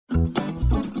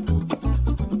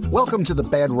Welcome to the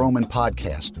Bad Roman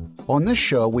Podcast. On this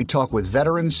show, we talk with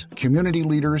veterans, community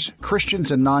leaders,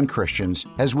 Christians and non-Christians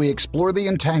as we explore the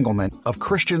entanglement of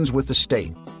Christians with the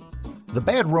state. The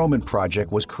Bad Roman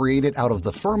Project was created out of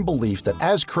the firm belief that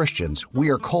as Christians, we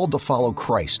are called to follow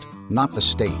Christ, not the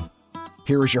state.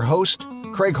 Here is your host,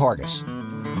 Craig Hargis.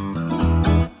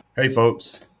 Hey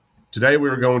folks, today we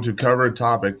are going to cover a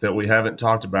topic that we haven't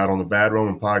talked about on the Bad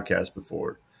Roman Podcast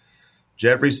before.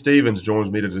 Jeffery Stevens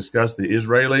joins me to discuss the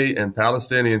Israeli and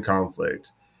Palestinian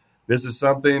conflict. This is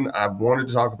something I've wanted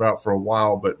to talk about for a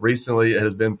while, but recently it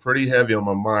has been pretty heavy on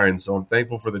my mind, so I'm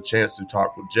thankful for the chance to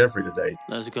talk with Jeffery today.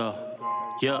 Let's go.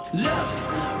 Yeah. Left,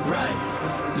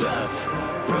 right, left,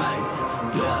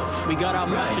 right, left. We got our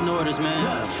marching orders, man.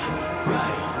 Left,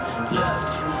 right.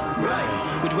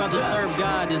 Would you rather serve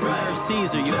God than serve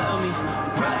Caesar, you feel me?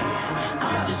 Right.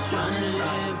 I'm just trying to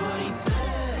live what he said.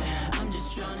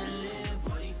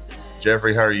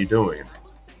 Jeffery, how are you doing?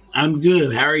 I'm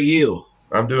good. How are you?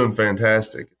 I'm doing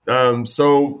fantastic.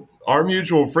 So our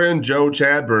mutual friend, Joe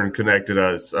Chadburn, connected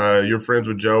us. You're friends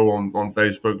with Joe on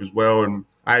Facebook as well. And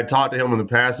I had talked to him in the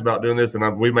past about doing this,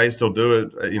 and we may still do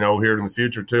it, here in the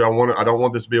future too. I don't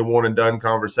want this to be a one and done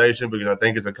conversation because I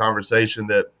think it's a conversation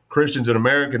that Christians in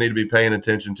America need to be paying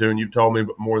attention to. And you've told me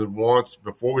more than once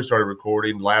before we started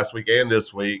recording last week and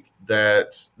this week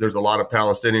that there's a lot of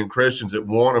Palestinian Christians that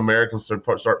want Americans to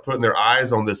start putting their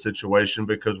eyes on this situation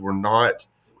because we're not.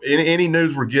 Any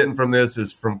news we're getting from this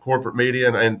is from corporate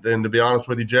media. And to be honest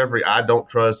with you, Jeffery, I don't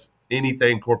trust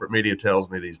anything corporate media tells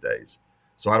me these days.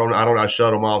 So I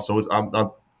shut them off. So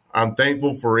I'm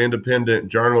thankful for independent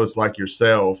journalists like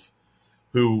yourself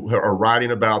who are writing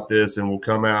about this and will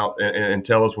come out and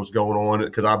tell us what's going on.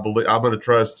 Because I believe I'm going to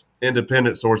trust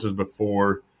independent sources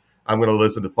before I'm going to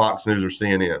listen to Fox News or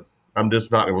CNN. I'm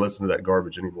just not going to listen to that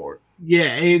garbage anymore.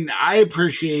 Yeah, and I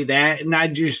appreciate that. And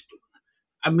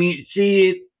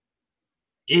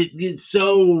it gets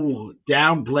so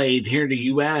downplayed here in the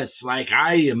U.S. Like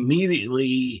I wasn't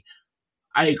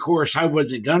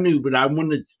going to, but I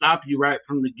wanted to stop you right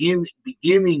from the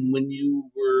beginning when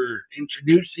you were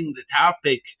introducing the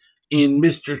topic, and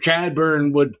Mr.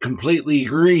 Chadburn would completely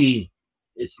agree.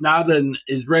 It's not an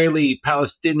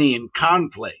Israeli-Palestinian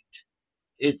conflict.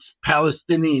 It's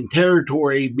Palestinian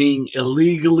territory being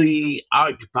illegally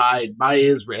occupied by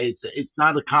Israel. It's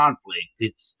not a conflict.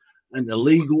 It's an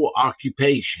illegal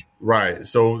occupation. Right.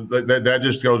 So that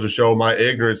just goes to show my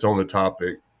ignorance on the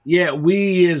topic. Yeah,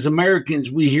 we as Americans,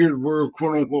 we hear the word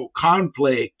quote unquote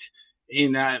conflict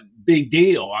in a big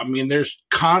deal. I mean, there's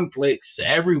conflicts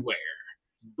everywhere,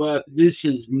 but this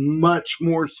is much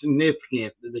more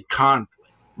significant than the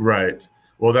conflict. Right.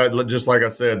 Well, that just like I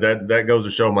said, that goes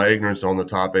to show my ignorance on the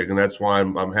topic, and that's why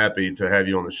I'm happy to have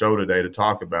you on the show today to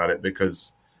talk about it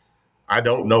because I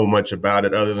don't know much about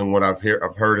it other than what I've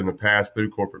heard in the past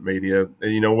through corporate media,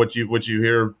 and what you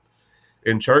hear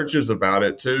in churches about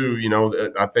it too.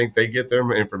 I think they get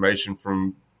their information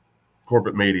from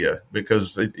corporate media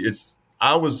because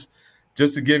I was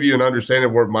just to give you an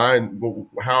understanding of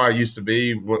how I used to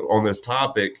be on this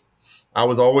topic. I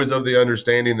was always of the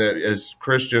understanding that as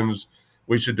Christians,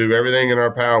 we should do everything in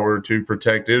our power to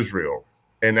protect Israel.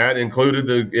 And that included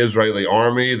the Israeli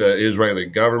army, the Israeli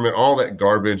government, all that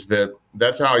garbage.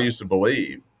 That's how I used to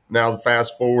believe. Now,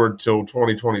 fast forward till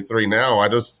 2023 now, I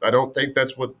don't think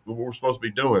that's what we're supposed to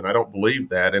be doing. I don't believe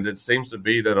that. And it seems to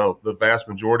be that the vast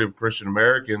majority of Christian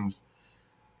Americans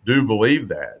do believe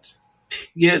that.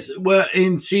 Yes. Well,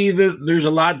 and see, there's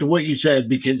a lot to what you said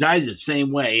because I was the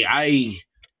same way. I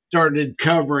started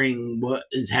covering what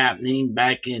is happening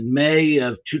back in May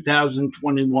of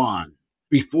 2021.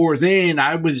 Before then,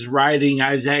 I was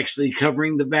actually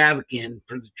covering the Vatican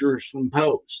for the Jerusalem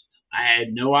Post. I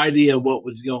had no idea what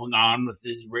was going on with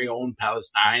Israel and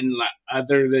Palestine,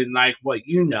 other than what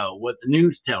the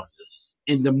news tells us.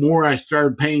 And the more I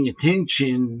started paying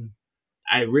attention,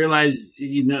 I realized,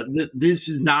 this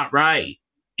is not right.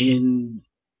 And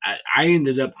I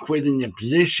ended up quitting the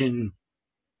position.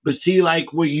 But see,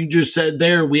 like what you just said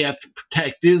there, we have to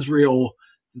protect Israel.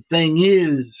 The thing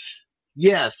is,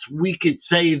 yes, we could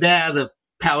say that if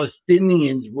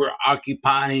Palestinians were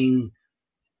occupying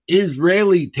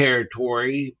Israeli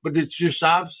territory, but it's just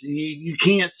obvious you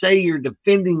can't say you're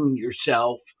defending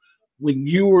yourself when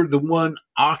you were the one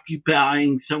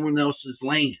occupying someone else's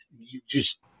land. You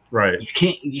just right. You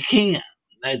can't.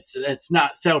 That's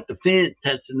not self-defense.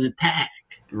 That's an attack.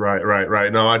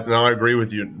 Right. No, I agree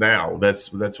with you now. That's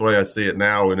the way I see it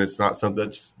now, and it's not something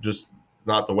that's just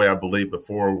not the way I believed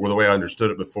before or the way I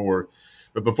understood it before.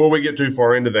 But before we get too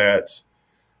far into that,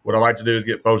 what I like to do is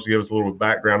get folks to give us a little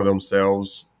background of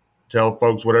themselves. tell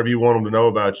folks whatever you want them to know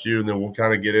about you, and then we'll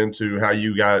kind of get into how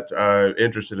you got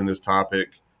interested in this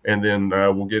topic. And then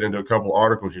we'll get into a couple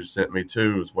articles you sent me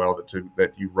too, as well,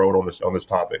 that you wrote on this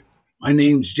topic. My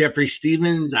name's Jeffrey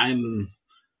Stevens. I'm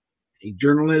a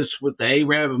journalist with the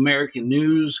Arab American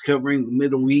News covering the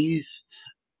Middle East.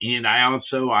 And I'm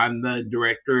the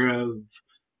director of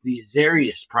the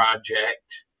Azarius Project,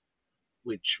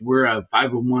 which we're a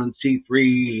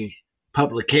 501c3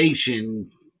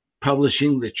 publication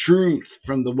publishing the truth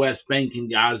from the West Bank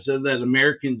and Gaza that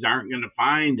Americans aren't going to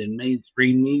find in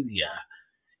mainstream media.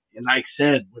 And like I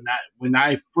said, when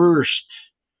I first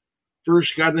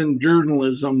got into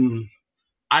journalism,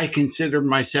 I considered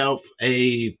myself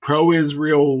a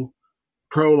pro-Israel,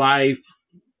 pro-life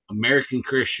American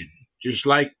Christian, just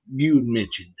like you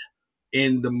mentioned.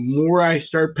 And the more I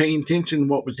started paying attention to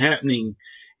what was happening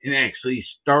and actually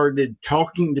started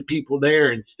talking to people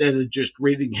there instead of just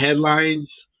reading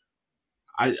headlines,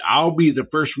 I'll be the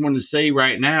first one to say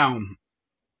right now,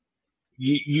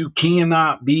 you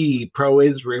cannot be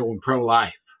pro-Israel and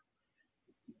pro-life.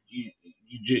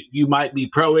 You might be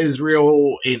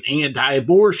pro-Israel and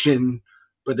anti-abortion,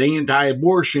 but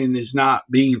anti-abortion is not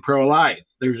being pro-life.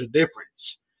 There's a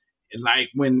difference. And like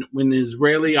when the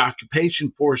Israeli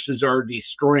occupation forces are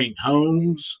destroying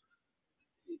homes,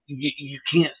 you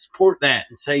can't support that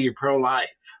and say you're pro-life.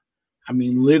 I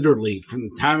mean, literally, from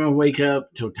the time I wake up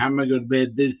till the time I go to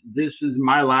bed, this is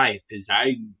my life.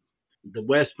 The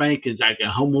West Bank is like a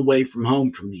home away from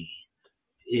home for me.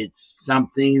 It's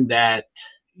something that,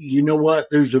 you know what,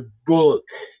 there's a book,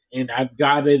 and I've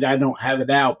got it, I don't have it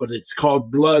out, but it's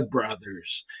called Blood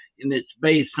Brothers, and it's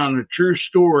based on a true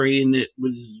story, and it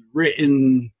was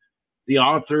written, the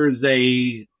author is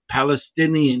a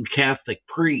Palestinian Catholic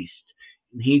priest,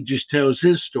 and he just tells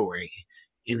his story,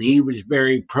 and he was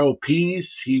very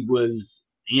pro-peace, he was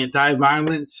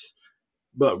anti-violence,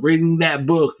 but reading that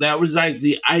book, that was like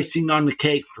the icing on the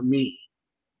cake for me.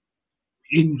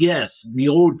 And yes, the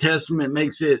Old Testament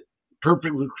makes it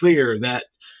perfectly clear that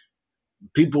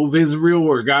people of Israel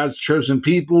are God's chosen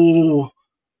people.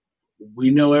 We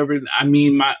know everything. I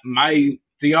mean, my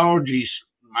theology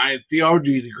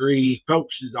degree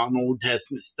focuses on Old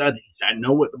Testament studies. I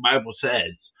know what the Bible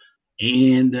says.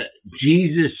 And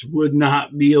Jesus would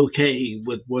not be okay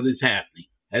with what is happening.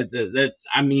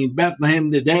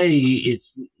 Bethlehem today,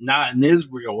 it's not in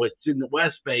Israel, it's in the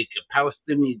West Bank, a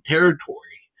Palestinian territory.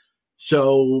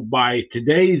 So by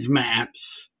today's maps,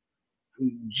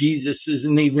 Jesus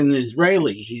isn't even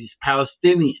Israeli, he's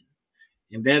Palestinian.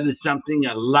 And that is something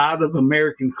a lot of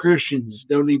American Christians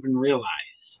don't even realize.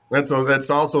 That's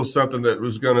also something that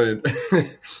was going to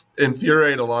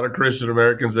infuriate a lot of Christian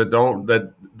Americans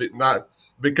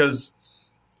because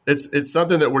it's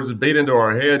something that we're just beat into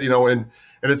our head, and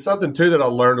it's something too that I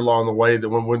learned along the way, that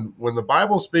when the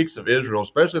Bible speaks of Israel,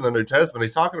 especially in the New Testament,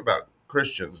 he's talking about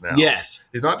Christians now. Yes.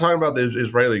 He's not talking about the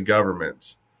Israeli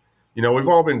government. We've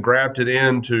all been grafted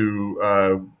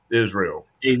into Israel.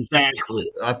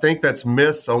 Exactly. I think that's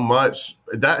missed so much.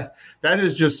 That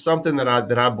is just something that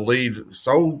I believe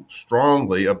so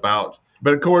strongly about.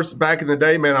 But of course, back in the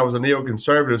day, man, I was a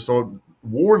neoconservative, so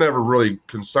war never really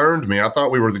concerned me. I thought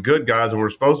we were the good guys and we were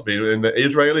supposed to be, and the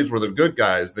Israelis were the good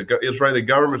guys. The Israeli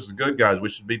government's the good guys. We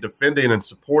should be defending and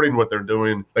supporting what they're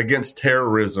doing against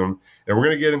terrorism. And we're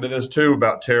going to get into this too,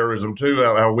 about terrorism too,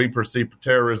 how we perceive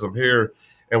terrorism here.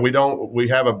 And we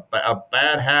have a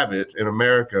bad habit in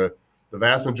America, the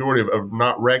vast majority of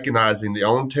not recognizing the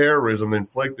own terrorism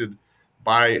inflicted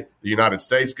by the United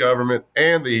States government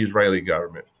and the Israeli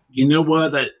government. You know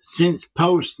what? Since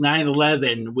post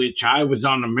 9/11, which I was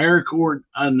on an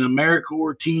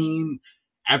AmeriCorps team,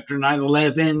 after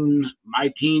 9/11,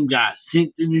 my team got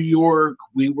sent to New York.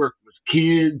 We worked with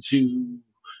kids who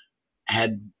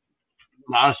had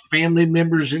lost family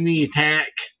members in the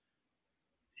attack.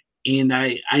 And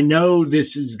I know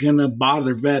this is going to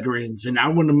bother veterans, and I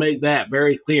want to make that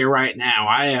very clear right now.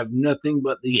 I have nothing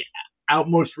but the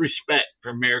utmost respect for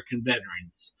American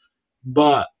veterans.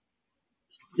 But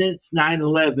since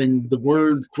 9/11, the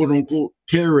word quote-unquote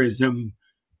terrorism,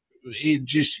 it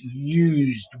just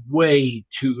used way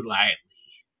too lightly.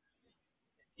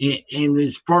 And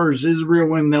as far as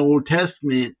Israel in the Old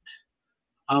Testament,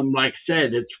 like I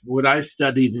said, it's what I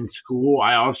studied in school.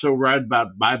 I also read about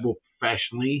the Bible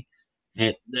professionally.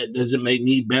 That doesn't make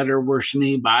me better or worse than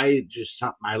anybody. It's just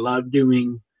something I love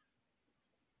doing.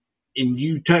 And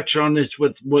you touched on this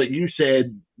with what you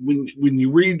said. When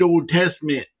you read the Old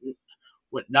Testament,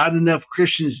 what not enough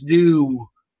Christians do,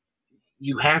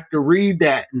 you have to read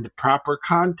that in the proper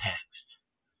context.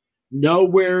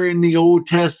 Nowhere in the Old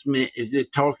Testament is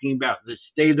it talking about the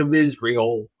state of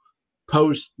Israel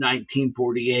post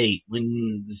 1948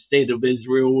 when the state of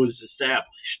Israel was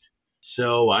established.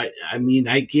 So, I mean,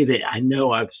 I get it. I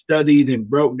know I've studied and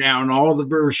broke down all the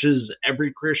verses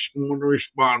every Christian would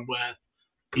respond with.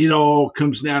 It all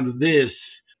comes down to this.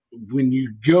 When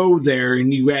you go there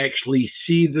and you actually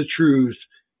see the truth,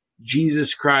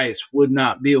 Jesus Christ would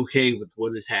not be okay with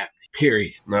what is happening,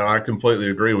 period. No, I completely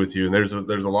agree with you. And there's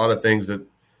a lot of things that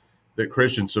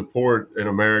Christians support in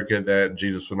America that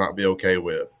Jesus would not be okay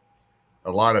with.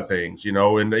 A lot of things, you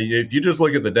know, and if you just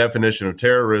look at the definition of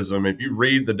terrorism, if you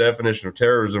read the definition of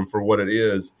terrorism for what it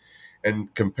is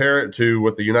and compare it to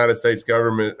what the United States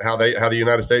government, how the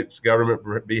United States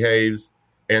government behaves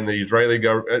and the Israeli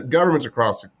governments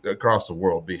across the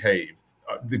world behave.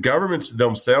 The governments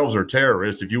themselves are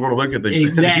terrorists. If you want to look at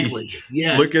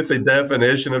Yes. Look at the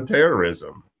definition of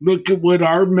terrorism. Look at what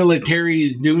our military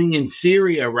is doing in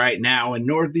Syria right now, in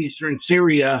northeastern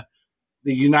Syria.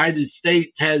 The United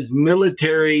States has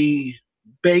military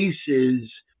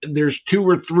bases. There's 2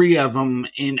 or 3 of them,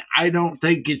 and I don't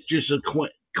think it's just a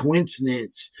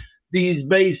coincidence. These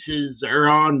bases are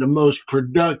on the most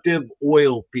productive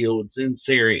oil fields in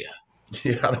Syria.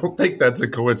 Yeah, I don't think that's a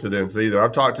coincidence either.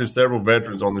 I've talked to several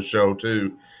veterans on the show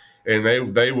too, and a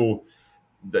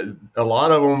lot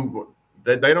of them,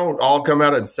 they don't all come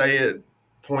out and say it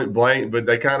point blank, but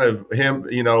they kind of hint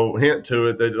to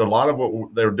it that a lot of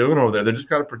what they're doing over there, they're just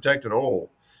kind of protecting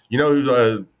oil. You know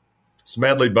who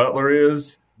Smedley Butler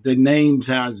is? The name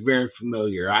sounds very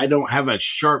familiar. I don't have a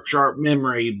sharp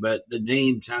memory, but the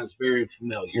name sounds very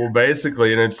familiar. Well,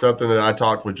 basically, and it's something that I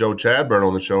talked with Joe Chadburn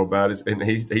on the show about, and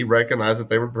he recognized that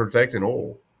they were protecting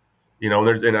oil. You know,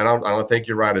 and I don't think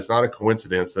you're right. It's not a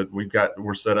coincidence that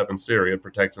we're set up in Syria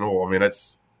protecting oil. I mean,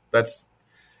 it's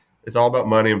all about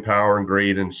money and power and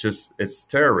greed, and it's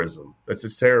terrorism.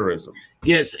 It's terrorism.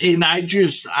 Yes, and I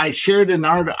shared an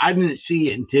article. I didn't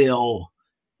see it until,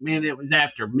 it was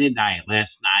after midnight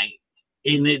last night,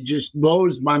 and it just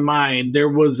blows my mind. There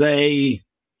was the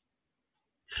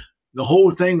whole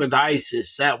thing with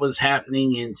ISIS that was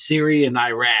happening in Syria and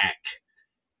Iraq,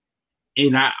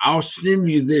 and I'll send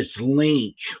you this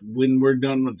link when we're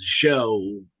done with the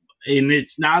show, and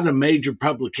it's not a major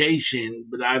publication,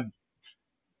 but I've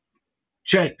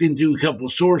checked into a couple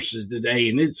of sources today,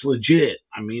 and it's legit.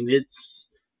 I mean, it's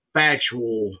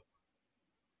factual.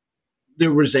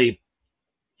 There was a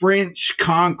French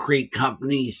concrete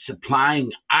company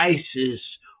supplying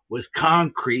ISIS with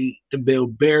concrete to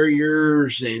build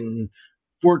barriers and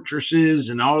fortresses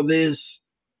and all this.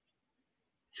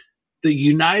 The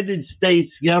United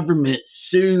States government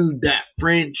sued that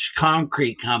French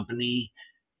concrete company,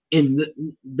 and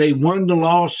they won the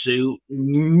lawsuit,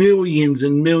 millions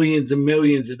and millions and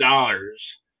millions of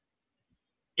dollars.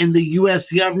 And the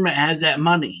U.S. government has that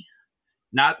money,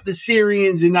 not the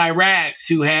Syrians and Iraqs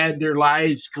who had their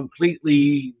lives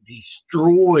completely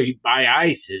destroyed by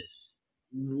ISIS.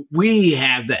 We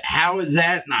have that. How is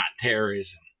that not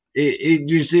terrorism?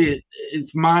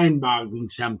 It's mind-boggling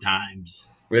sometimes.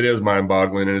 It is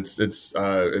mind-boggling, and it's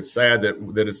sad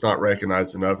that it's not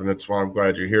recognized enough, and that's why I'm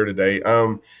glad you're here today. I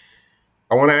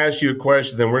want to ask you a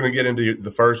question, then we're going to get into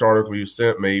the first article you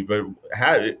sent me. But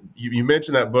you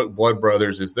mentioned that book, Blood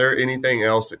Brothers. Is there anything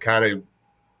else that kind of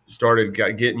started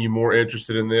getting you more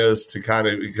interested in this,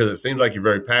 because it seems like you're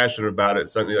very passionate about it?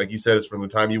 Something like you said, it's from the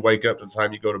time you wake up to the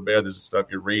time you go to bed. This is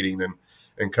stuff you're reading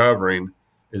and covering.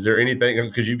 Is there anything,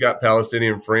 because you've got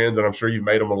Palestinian friends, and I'm sure you've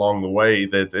made them along the way,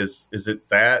 what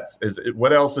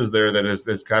else is there that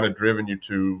has kind of driven you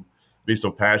to be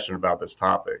so passionate about this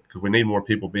topic? Because we need more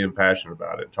people being passionate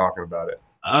about it, talking about it.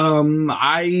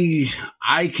 I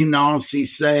can honestly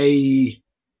say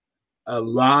a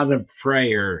lot of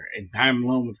prayer and time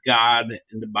alone with God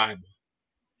and the Bible.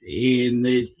 And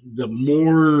the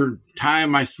more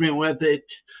time I spent with it,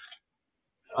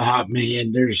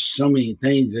 there's so many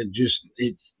things that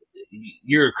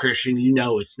you're a Christian,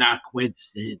 it's not coincidence,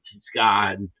 it's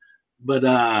God. But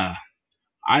I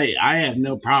have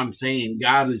no problem saying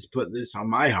God has put this on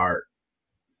my heart.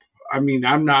 I mean,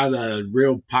 I'm not a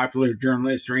real popular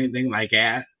journalist or anything like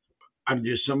that. I'm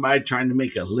just somebody trying to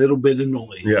make a little bit of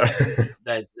noise. Yeah.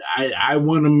 That I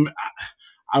want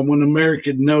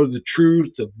America to know the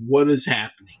truth of what is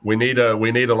happening. We need a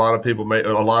lot of people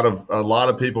a lot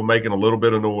of people making a little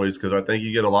bit of noise, because I think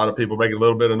you get a lot of people making a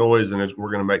little bit of noise, and we're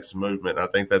going to make some movement. I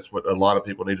think that's what a lot of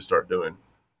people need to start doing.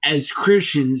 As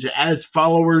Christians, as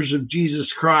followers of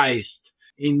Jesus Christ,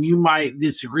 and you might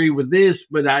disagree with this,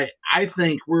 but I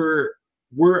think we're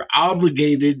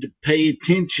obligated to pay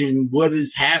attention what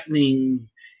is happening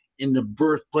in the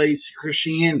birthplace of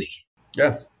Christianity.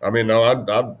 Yeah, I mean, no,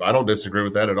 I don't disagree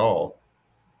with that at all.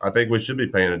 I think we should be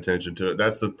paying attention to it.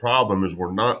 That's the problem, is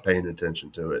we're not paying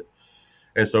attention to it.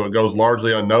 And so it goes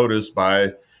largely unnoticed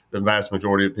by the vast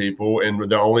majority of people. And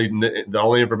the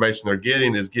only information they're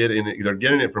getting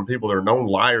it from people that are known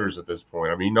liars at this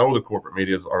point. I mean, the corporate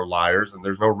media are liars, and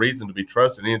there's no reason to be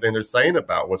trusting anything they're saying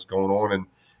about what's going on in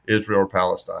Israel or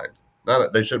Palestine.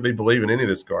 They shouldn't be believing any of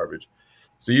this garbage.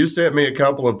 So you sent me a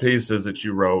couple of pieces that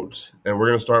you wrote, and we're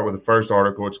going to start with the first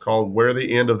article. It's called "Where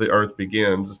the End of the Earth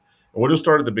Begins." And we'll just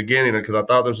start at the beginning, because I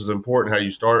thought this was important how you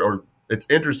start, or it's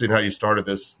interesting how you started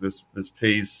this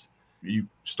piece. You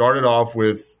started off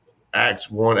with Acts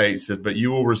 1:8 says, "But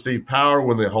you will receive power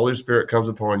when the Holy Spirit comes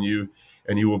upon you,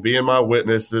 and you will be in my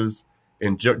witnesses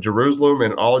in Jerusalem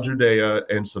and all Judea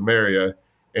and Samaria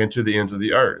and to the ends of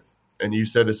the earth." And you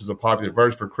said this is a popular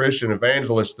verse for Christian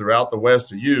evangelists throughout the West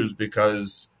to use,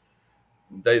 because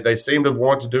they seem to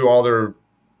want to do all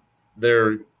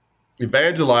their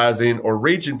evangelizing or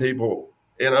reaching people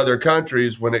in other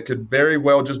countries when it could very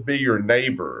well just be your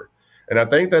neighbor. And I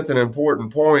think that's an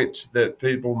important point that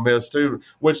people miss too,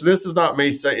 which this is not me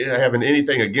saying having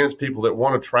anything against people that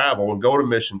want to travel and go to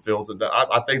mission fields. And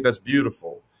I think that's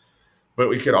beautiful. But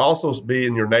it could also be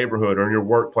in your neighborhood or in your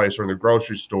workplace or in the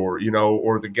grocery store,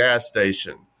 or the gas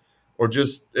station, or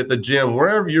just at the gym,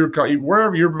 wherever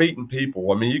you're meeting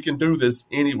people. I mean, you can do this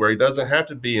anywhere. It doesn't have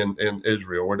to be in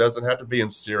Israel, or it doesn't have to be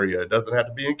in Syria. It doesn't have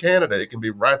to be in Canada. It can be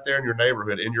right there in your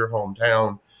neighborhood, in your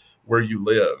hometown where you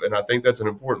live. And I think that's an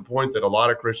important point that a lot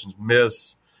of Christians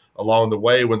miss along the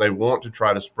way when they want to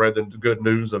try to spread the good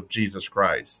news of Jesus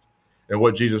Christ and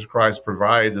what Jesus Christ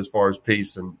provides as far as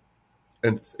peace and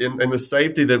the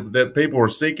safety that people are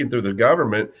seeking through the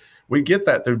government. We get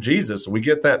that through Jesus. We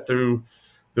get that through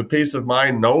the peace of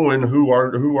mind knowing who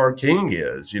our King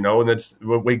is, and that's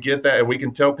we get that, and we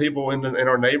can tell people in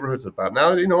our neighborhoods about.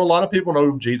 Now, a lot of people know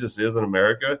who Jesus is in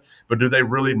America, but do they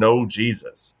really know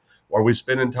Jesus? Are we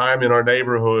spending time in our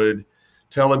neighborhood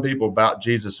telling people about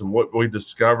Jesus and what we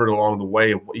discovered along the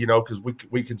way? Because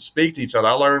we can speak to each other.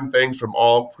 I learned things from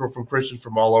Christians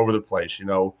from all over the place.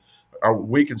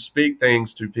 We can speak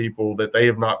things to people that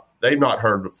they've not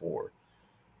heard before.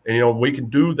 And, we can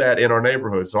do that in our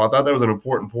neighborhood. So I thought that was an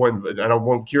important point. And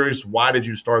I'm curious, why did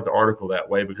you start the article that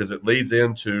way? Because it leads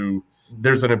into,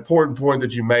 there's an important point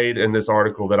that you made in this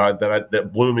article that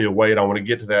blew me away. And I want to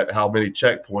get to that, how many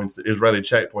Israeli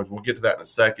checkpoints. We'll get to that in a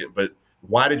second. But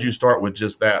why did you start with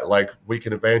just that? Like, we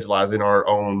can evangelize in our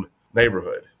own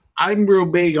neighborhood. I'm real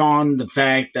big on the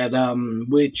fact that,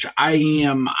 which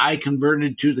I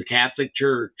converted to the Catholic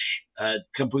Church a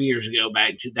couple years ago,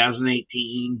 back in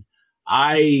 2018.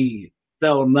 I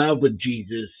fell in love with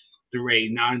Jesus through a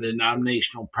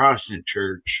non-denominational Protestant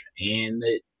church. And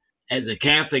as a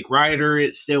Catholic writer,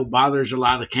 it still bothers a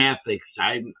lot of Catholics.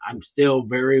 I'm still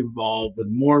very involved with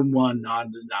more than one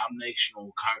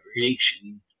non-denominational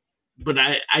congregation. But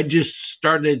I just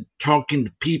started talking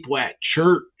to people at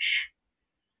church,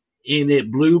 and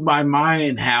it blew my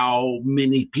mind how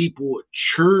many people at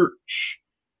church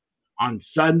on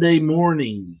Sunday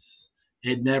mornings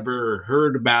had never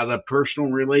heard about a personal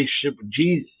relationship with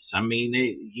Jesus. I mean,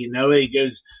 it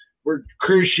goes, we're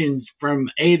Christians from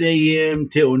 8 a.m.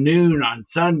 till noon on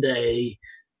Sunday,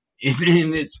 and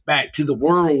then it's back to the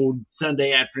world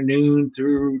Sunday afternoon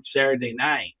through Saturday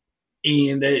night.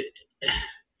 And,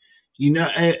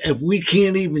 if we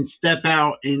can't even step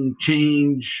out and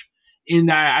change. And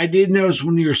I did notice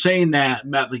when you were saying that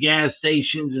about the gas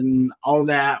stations and all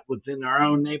that within our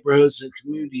own neighborhoods and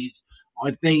communities,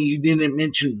 one thing you didn't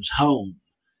mention was home.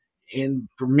 And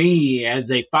for me, as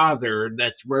a father,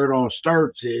 that's where it all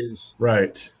starts is,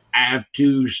 right. I have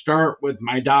to start with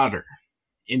my daughter,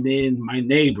 and then my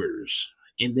neighbors,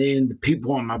 and then the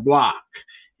people on my block,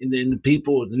 and then the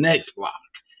people of the next block.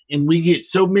 And we get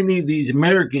so many of these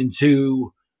Americans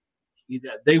who,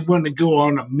 they want to go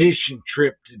on a mission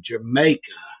trip to Jamaica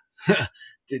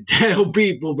to tell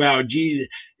people about Jesus.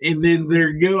 And then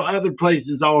there go other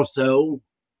places also.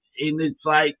 And it's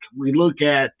like we look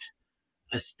at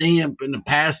a stamp and a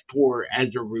passport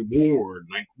as a reward.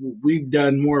 Like, we've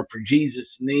done more for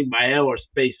Jesus than anybody else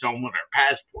based on what our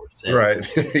passport says.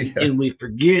 Right. Yeah. And we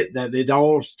forget that it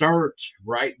all starts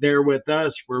right there with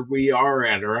us where we are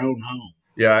at our own home.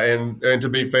 Yeah. And to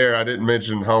be fair, I didn't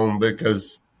mention home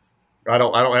because I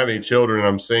don't have any children.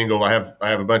 I'm single. I have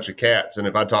a bunch of cats, and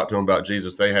if I talk to them about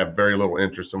Jesus, they have very little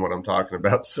interest in what I'm talking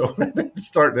about. So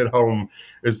starting at home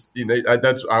is,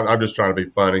 I'm just trying to be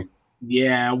funny.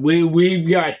 Yeah, we've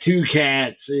got 2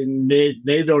 cats, and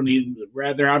they don't even,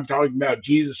 rather I'm talking about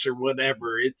Jesus or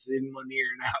whatever, it's in one ear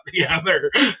and out the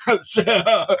other.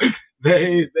 So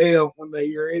They don't want to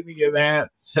hear any of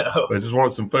that. So They just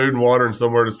want some food and water and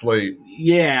somewhere to sleep.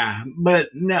 yeah, but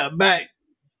no, but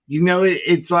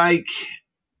it's like,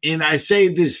 and I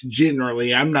say this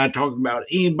generally, I'm not talking about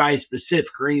anybody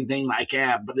specific or anything like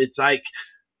that, but it's like,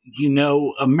 in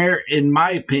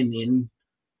my opinion,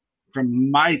 from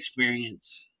my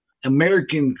experience,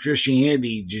 American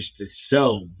Christianity just is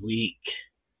so weak.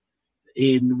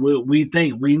 And we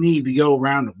think we need to go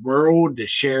around the world to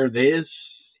share this.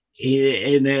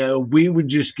 And we would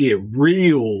just get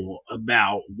real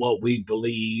about what we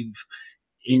believe.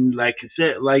 And like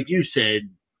you said,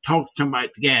 talk to somebody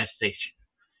at the gas station.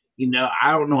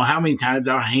 I don't know how many times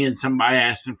I'll hand somebody,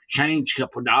 ask them for change, a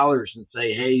couple of dollars, and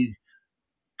say, hey,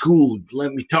 cool,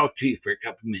 let me talk to you for a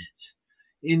couple of minutes.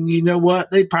 And you know what?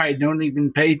 They probably don't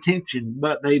even pay attention,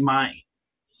 but they might.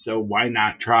 So why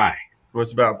not try?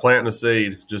 What's about planting a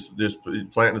seed? Just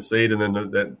planting a seed, and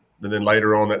then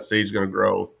later on that seed's going to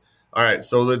grow. All right.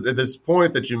 So this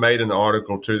point that you made in the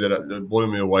article too that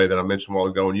blew me away that I mentioned a while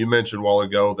ago, and you mentioned a while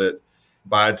ago that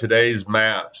by today's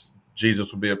maps,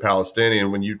 Jesus would be a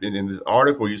Palestinian. When you in this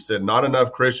article you said not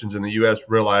enough Christians in the U.S.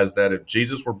 realize that if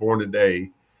Jesus were born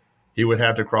today, he would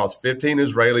have to cross 15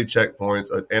 Israeli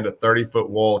checkpoints and a 30-foot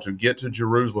wall to get to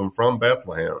Jerusalem from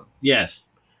Bethlehem. Yes.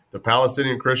 The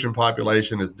Palestinian Christian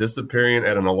population is disappearing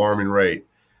at an alarming rate.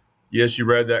 Yes, you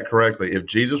read that correctly. If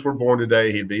Jesus were born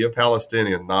today, he'd be a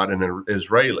Palestinian, not an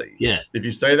Israeli. Yeah. If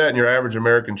you say that in your average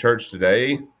American church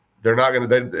today, they're not going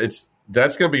to.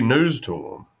 That's going to be news to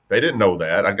them. They didn't know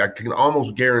that. I can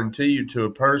almost guarantee you to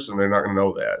a person they're not going to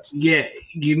know that. Yeah,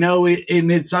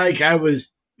 and it's like I was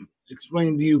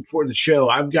explaining to you before the show.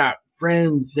 I've got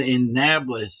friends in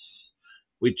Nablus,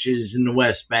 which is in the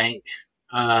West Bank,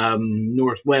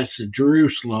 northwest of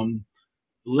Jerusalem,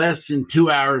 less than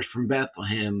 2 hours from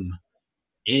Bethlehem.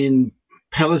 And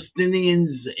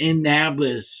Palestinians in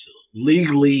Nablus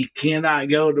legally cannot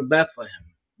go to Bethlehem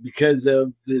because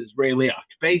of the Israeli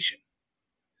occupation.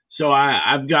 So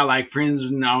I've got like friends,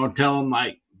 and I'll tell them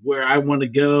like where I want to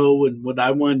go and what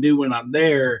I want to do when I'm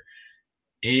there.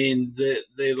 And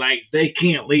they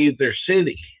can't leave their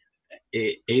city.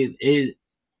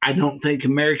 I don't think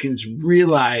Americans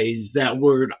realize that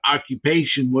word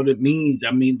occupation, what it means.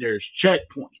 I mean, there's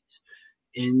checkpoints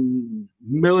and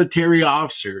military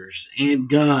officers and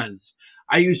guns.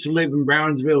 I used to live in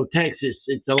Brownsville, Texas.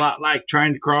 It's a lot like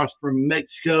trying to cross from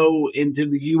Mexico into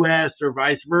the U.S. or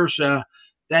vice versa.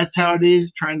 That's how it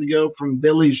is trying to go from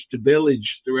village to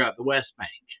village throughout the West Bank.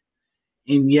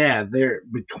 And yeah, they're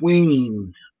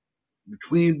between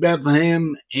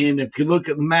Bethlehem, and if you look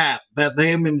at the map,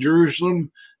 Bethlehem and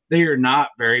Jerusalem, they are not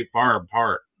very far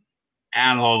apart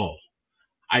at all.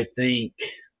 I think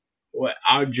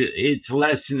it's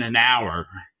less than an hour,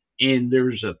 and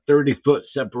there's a 30-foot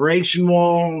separation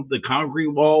wall, the concrete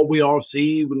wall we all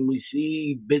see when we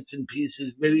see bits and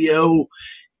pieces video,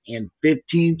 and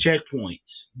 15 checkpoints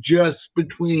just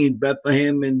between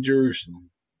Bethlehem and Jerusalem.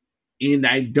 And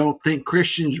I don't think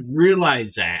Christians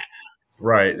realize that.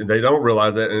 Right. They don't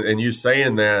realize that. And you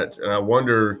saying that, and I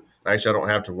wonder, actually, I don't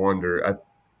have to wonder.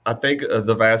 I think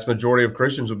the vast majority of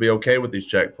Christians would be okay with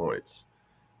these checkpoints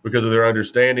because of their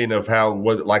understanding of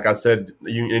like I said,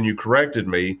 you corrected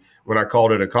me when I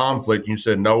called it a conflict. You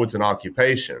said, no, it's an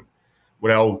occupation.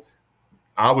 Well,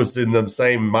 I was in the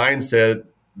same mindset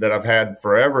that I've had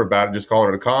forever about it, just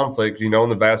calling it a conflict.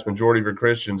 And the vast majority of your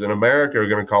Christians in America are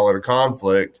going to call it a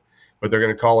conflict, but they're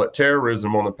going to call it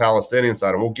terrorism on the Palestinian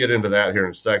side. And we'll get into that here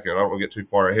in a second. I don't want to get too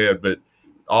far ahead. But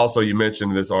also you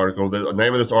mentioned in this article, the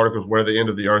name of this article is Where the End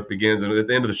of the Earth Begins. And at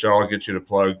the end of the show, I'll get you to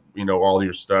plug, all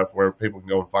your stuff where people can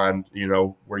go and find,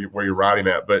 where you're writing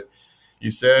at. But you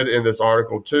said in this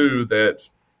article, too, that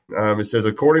it says,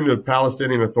 according to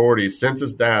Palestinian authorities,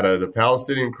 census data, the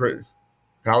Palestinian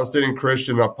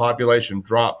Christian population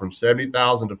dropped from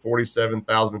 70,000 to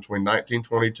 47,000 between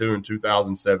 1922 and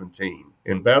 2017.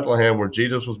 In Bethlehem, where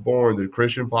Jesus was born, the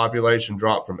Christian population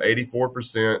dropped from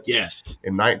 84%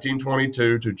 in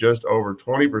 1922 to just over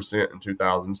 20% in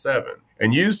 2007.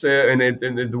 And you said,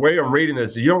 and the way I'm reading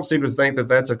this, you don't seem to think that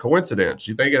that's a coincidence.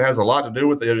 You think it has a lot to do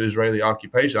with the Israeli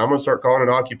occupation. I'm going to start calling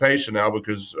it occupation now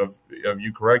because of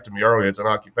you correcting me earlier. It's an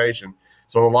occupation.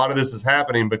 So a lot of this is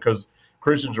happening because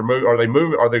Christians are moving.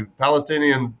 Are the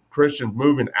Palestinian Christians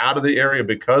moving out of the area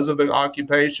because of the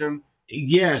occupation?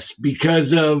 Yes,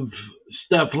 because of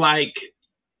stuff like,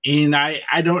 and I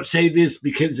don't say this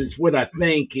because it's what I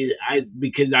think,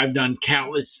 because I've done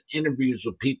countless interviews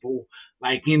with people,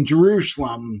 like in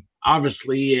Jerusalem,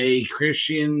 obviously a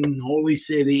Christian holy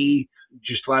city,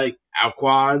 just like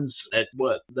Al-Quds, that's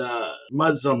what the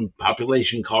Muslim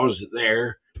population calls it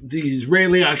there. The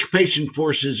Israeli occupation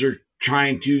forces are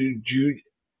trying to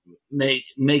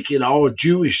make it all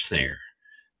Jewish there.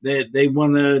 That they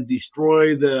want to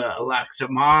destroy the Al-Aqsa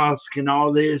Mosque and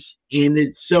all this. And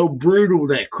it's so brutal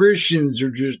that Christians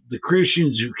are just the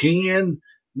Christians who can,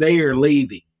 they are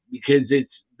leaving because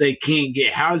they can't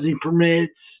get housing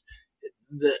permits.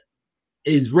 The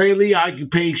Israeli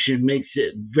occupation makes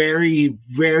it very,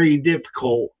 very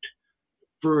difficult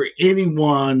for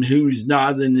anyone who's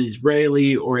not an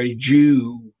Israeli or a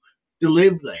Jew to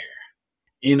live there.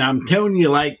 And I'm telling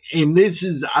you, I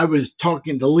was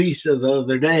talking to Lisa the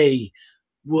other day.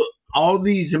 Well, all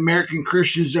these American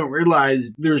Christians don't realize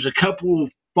there's a couple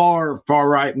far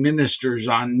right ministers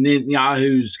on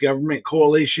Netanyahu's government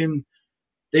coalition.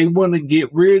 They want to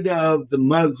get rid of the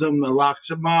Muslim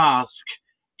Al-Aqsa Mosque,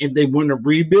 and they want to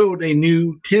rebuild a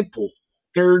new temple,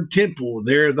 third temple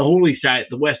there, the holy site,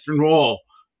 the Western Wall.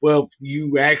 Well, if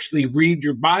you actually read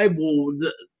your Bible,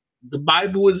 the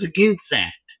Bible is against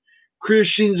that.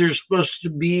 Christians are supposed to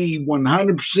be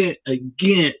 100%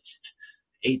 against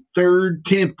a third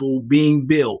temple being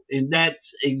built. And that's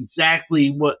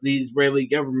exactly what the Israeli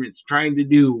government's trying to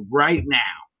do right now.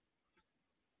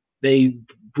 They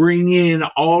bring in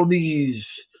all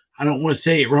these, I don't want to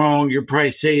say it wrong, you'll probably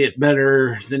say it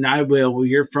better than I will. Well,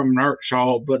 you're from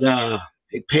Arkansas, but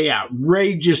they pay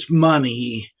outrageous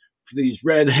money for these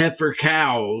red heifer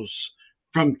cows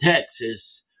from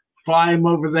Texas. Fly them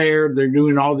over there. They're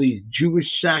doing all these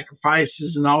Jewish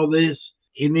sacrifices and all this.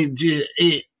 And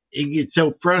it gets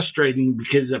so frustrating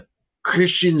because if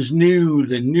Christians knew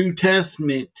the New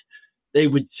Testament, they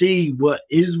would see what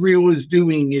Israel is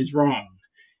doing is wrong.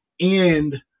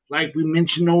 And like we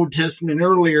mentioned Old Testament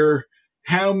earlier,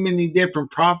 how many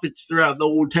different prophets throughout the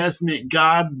Old Testament,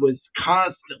 God was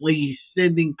constantly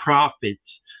sending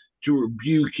prophets to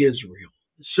rebuke Israel.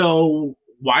 So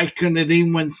why couldn't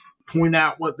anyone point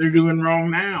out what they're doing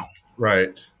wrong now?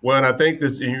 Right. Well, and I think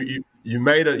this you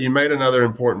made another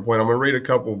important point. I'm going to read a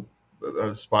couple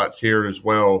of spots here as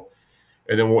well,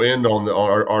 and then we'll end on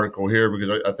our article here because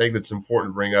I think it's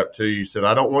important to bring up too. You said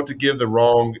I don't want to give the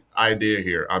wrong idea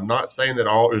here. I'm not saying that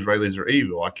all Israelis are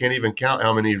evil. I can't even count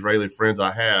how many Israeli friends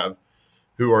I have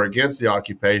who are against the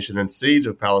occupation and siege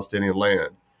of Palestinian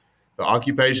land. The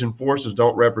occupation forces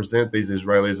don't represent these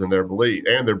Israelis and their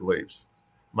beliefs.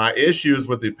 My issue is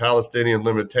with the Palestinian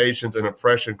limitations and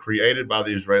oppression created by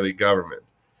the Israeli government.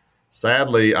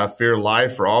 Sadly, I fear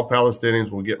life for all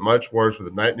Palestinians will get much worse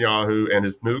with Netanyahu and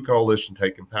his new coalition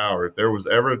taking power. If there was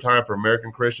ever a time for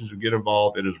American Christians to get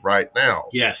involved, it is right now.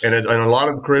 Yes. And a lot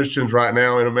of the Christians right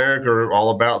now in America are all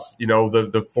about,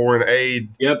 the foreign aid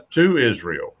to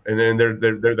Israel. And then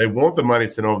they want the money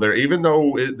sent over there, even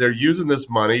though they're using this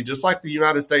money, just like the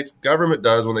United States government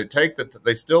does when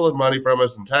they steal the money from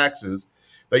us in taxes.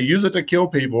 They use it to kill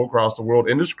people across the world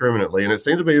indiscriminately, and it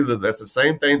seems to be that that's the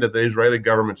same thing that the Israeli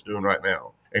government's doing right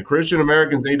now. And Christian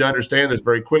Americans need to understand this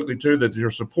very quickly too. That you're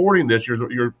supporting this.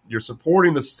 You're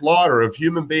supporting the slaughter of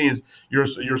human beings. You're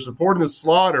supporting the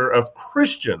slaughter of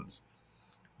Christians.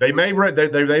 They may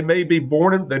be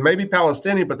born, they may be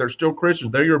Palestinian, but they're still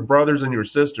Christians. They're your brothers and your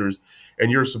sisters, and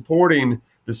you're supporting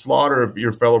the slaughter of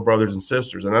your fellow brothers and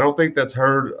sisters. And I don't think that's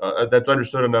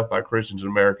understood enough by Christians in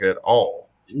America at all.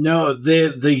 No,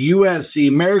 the U.S., the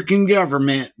American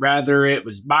government, rather it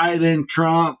was Biden,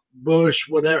 Trump, Bush,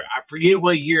 whatever, I forget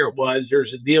what year it was,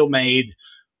 there's a deal made.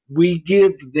 We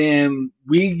give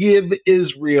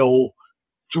Israel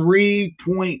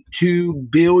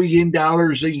 $3.2 billion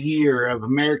a year of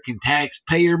American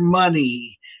taxpayer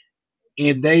money,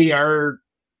 and they are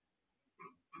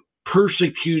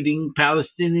persecuting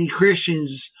Palestinian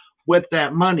Christians with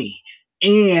that money.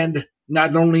 And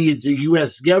not only is the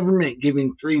U.S. government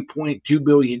giving $3.2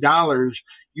 billion,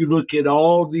 you look at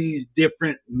all these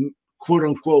different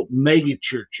quote-unquote mega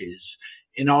churches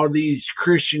and all these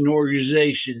Christian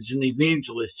organizations and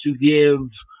evangelists who give,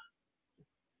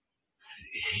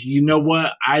 you know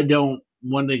what, I don't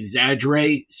want to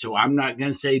exaggerate, so I'm not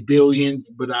going to say billions,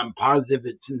 but I'm positive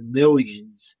it's in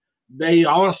millions. They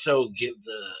also give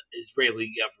the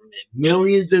Israeli government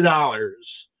millions of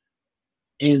dollars.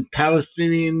 And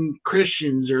Palestinian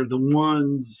Christians are the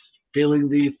ones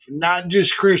feeling not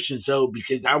just Christians though,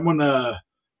 because I want to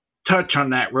touch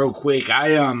on that real quick.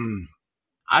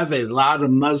 I've a lot of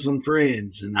Muslim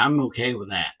friends, and I'm okay with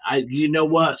that. You know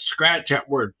what? Scratch that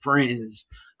word, friends.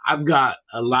 I've got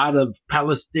a lot of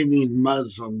Palestinian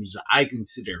Muslims I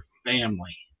consider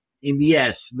family. And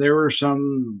yes, there are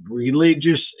some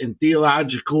religious and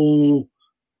theological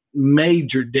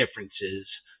major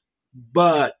differences,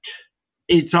 but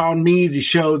it's on me to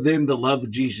show them the love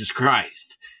of Jesus Christ.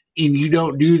 And you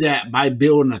don't do that by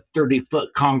building a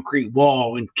 30-foot concrete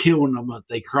wall and killing them if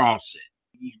they cross it.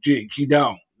 You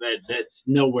don't. That's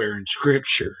nowhere in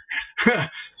Scripture.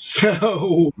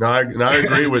 So No, I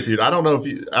agree with you. I don't know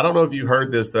if you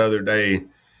heard this the other day.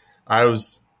 I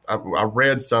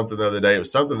read something the other day. It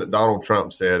was something that Donald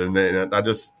Trump said, and I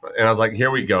was like,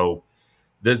 here we go.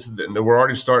 We're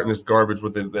already starting this garbage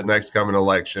with the next coming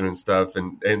election and stuff.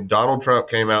 And Donald Trump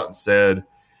came out and said,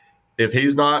 if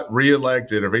he's not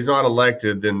reelected, if he's not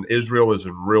elected, then Israel is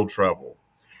in real trouble.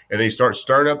 And he starts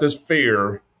stirring up this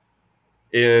fear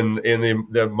in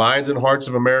the minds and hearts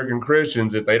of American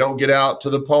Christians. If they don't get out to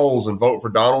the polls and vote for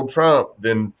Donald Trump,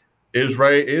 then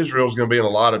Israel's going to be in a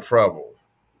lot of trouble.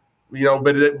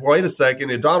 But wait a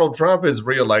second. If Donald Trump is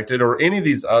reelected or any of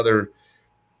these other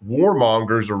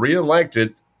warmongers are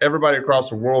reelected, everybody across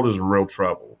the world is in real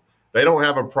trouble. They don't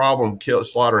have a problem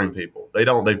slaughtering people. They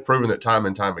don't. They've proven that time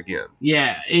and time again.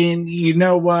 Yeah, and you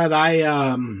know what?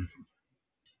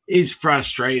 It's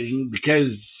frustrating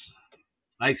because,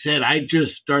 like I said, I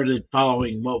just started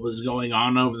following what was going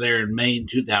on over there in May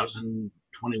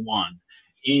 2021.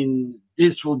 And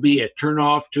this will be a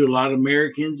turnoff to a lot of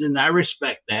Americans, and I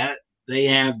respect that. They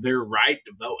have their right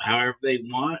to vote however they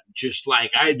want, just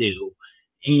like I do.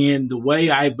 And the way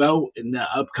I vote in the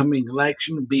upcoming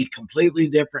election will be completely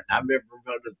different than I've ever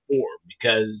voted for,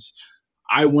 because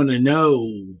I want to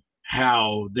know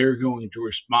how they're going to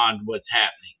respond to what's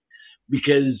happening.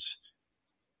 Because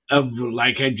of,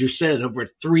 like I just said, over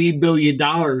 $3 billion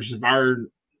of our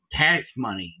tax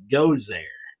money goes there.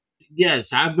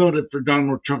 Yes, I voted for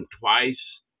Donald Trump twice,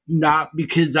 not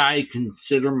because I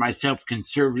consider myself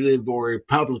conservative or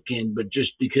Republican, but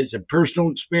just because of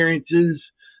personal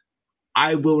experiences.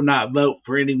 I will not vote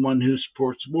for anyone who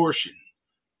supports abortion.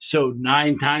 So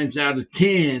 9 times out of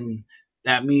 10,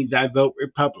 that means I vote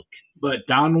Republican. But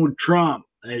Donald Trump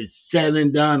has said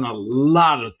and done a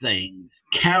lot of things,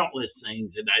 countless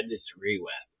things that I disagree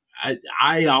with.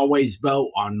 I always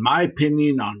vote on my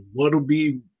opinion on what will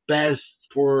be best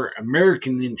for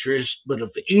American interests. But if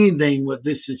anything, what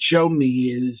this has shown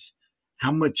me is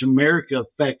how much America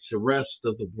affects the rest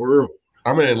of the world.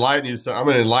 I'm going to enlighten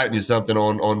you something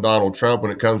on Donald Trump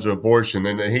when it comes to abortion.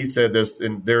 And he said this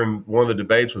during one of the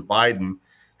debates with Biden.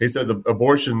 He said the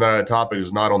abortion topic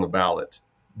is not on the ballot.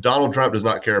 Donald Trump does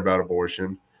not care about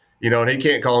abortion, and he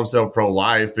can't call himself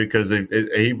pro-life because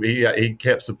he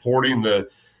kept supporting the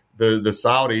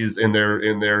Saudis in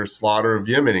their slaughter of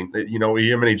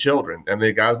Yemeni children. And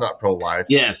the guy's not pro-life.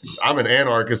 Yeah. I'm an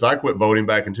anarchist. I quit voting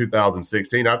back in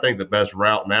 2016. I think the best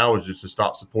route now is just to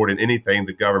stop supporting anything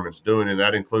the government's doing, and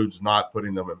that includes not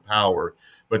putting them in power.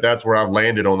 But that's where I've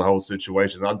landed on the whole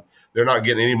situation. They're not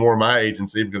getting any more of my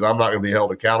agency because I'm not going to be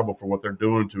held accountable for what they're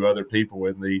doing to other people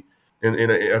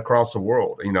across the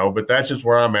world, but that's just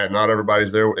where I'm at. Not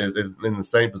everybody's there is in the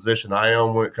same position I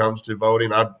am when it comes to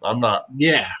voting. I'm not.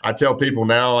 Yeah. I tell people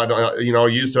now, I don't,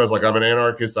 used to, I was like, I'm an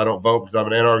anarchist. I don't vote because I'm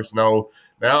an anarchist. No,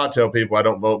 now I tell people I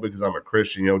don't vote because I'm a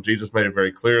Christian. Jesus made it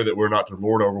very clear that we're not to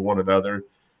lord over one another.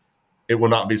 It will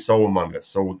not be so among us.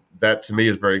 So that to me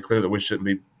is very clear that we shouldn't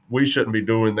be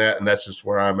doing that. And that's just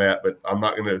where I'm at, but I'm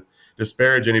not going to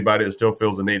disparage anybody that still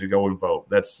feels the need to go and vote.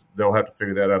 They'll have to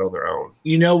figure that out on their own.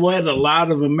 You know what? A lot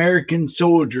of American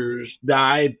soldiers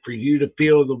died for you to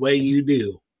feel the way you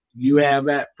do. You have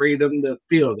that freedom to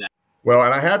feel that. Well,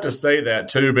 and I have to say that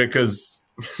too, because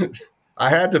I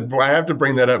have to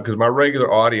bring that up because my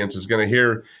regular audience is going to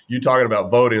hear you talking about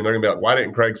voting, and they're going to be like, why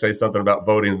didn't Craig say something about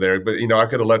voting there? But, I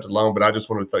could have left it alone, but I just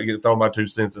wanted to throw my 2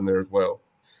 cents in there as well.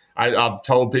 I've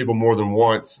told people more than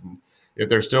once, if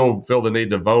they still feel the need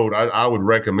to vote, I would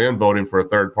recommend voting for a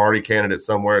third-party candidate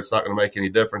somewhere. It's not going to make any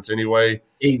difference anyway.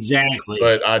 Exactly.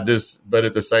 But at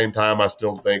the same time, I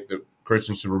still think that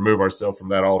Christians should remove ourselves from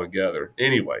that altogether.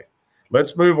 Anyway,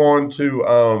 let's move on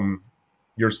to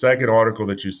your second article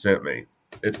that you sent me.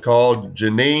 It's called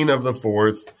Janine of the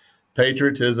Fourth,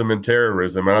 Patriotism and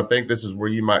Terrorism. And I think this is where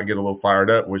you might get a little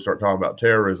fired up when we start talking about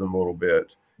terrorism a little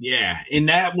bit. Yeah, and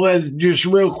that was just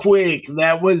real quick.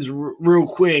 That was real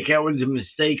quick. That was a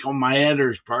mistake on my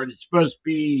editor's part. It's supposed to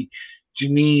be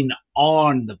Janine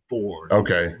on the fourth.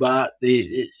 Okay. But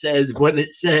it says what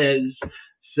it says.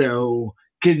 So,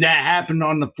 because that happened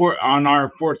on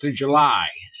our 4th of July.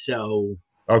 So.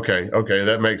 Okay,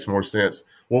 that makes more sense.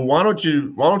 Well, why don't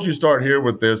you start here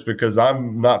with this, because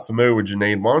I'm not familiar with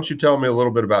Janine. Why don't you tell me a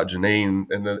little bit about Janine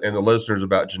and the listeners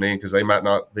about Janine, because they might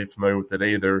not be familiar with it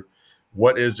either.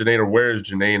 What is Janine, or where is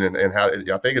Janine, and how?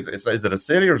 I think is it a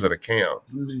city or is it a camp?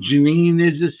 Janine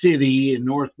is a city in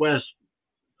northwest,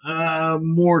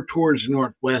 more towards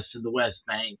northwest of the West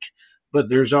Bank, but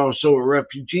there's also a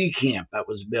refugee camp that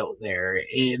was built there.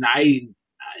 And I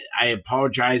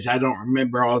apologize, I don't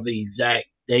remember all the exact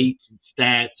dates and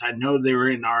stats. I know they were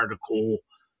in an article,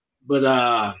 But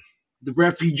the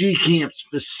refugee camp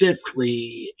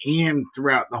specifically, and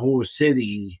throughout the whole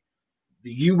city,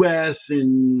 the U.S.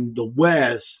 and the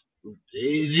West,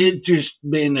 it just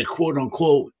been a quote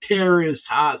unquote terrorist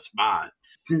hotspot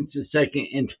since the second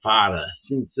intifada,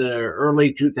 since the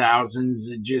early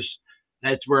 2000s.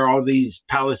 That's where all these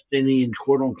Palestinian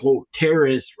quote unquote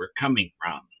terrorists were coming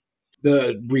from.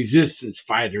 The resistance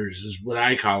fighters is what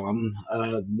I call them,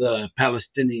 the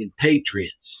Palestinian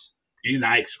patriots. And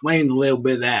I explained a little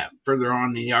bit of that further on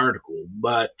in the article,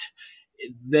 but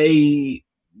they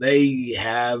they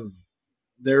have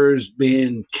there's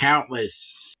been countless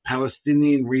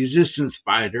Palestinian resistance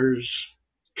fighters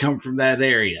come from that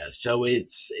area. So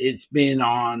it's been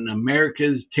on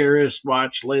America's terrorist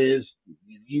watch list,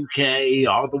 UK,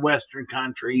 all the Western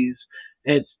countries.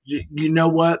 It's, you know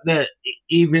what, that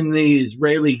even the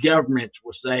Israeli government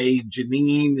will say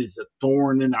Jenin is a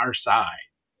thorn in our side,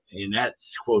 and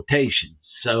that's quotation.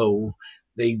 So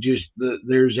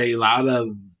there's a lot of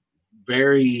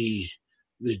very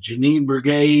the Jenin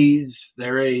Brigades.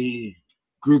 They're a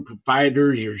group of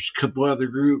fighters. There's a couple other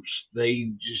groups.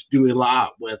 They just do a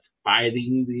lot with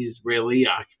fighting the Israeli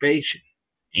occupation.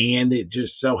 And it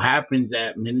just so happens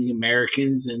that many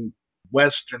Americans and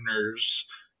Westerners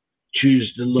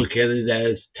choose to look at it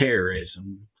as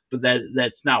terrorism. But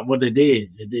that's not what it is.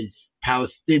 It is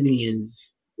Palestinians.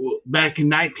 Back in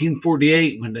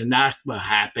 1948, when the Nakba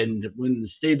happened, when the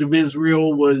state of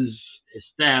Israel was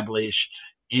established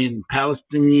and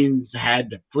Palestinians had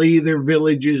to flee their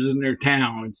villages and their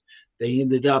towns, they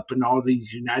ended up in all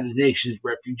these United Nations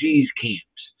refugees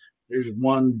camps. There's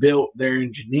one built there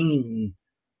in Jenin.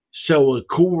 So, of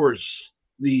course,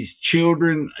 these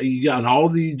children, you got all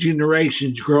these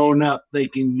generations growing up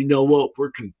thinking, you know what,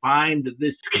 we're confined to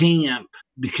this camp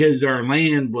because our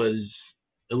land was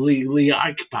illegally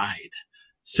occupied.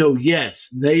 So, yes,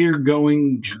 they are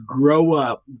going to grow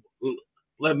up.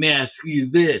 Let me ask you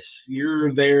this.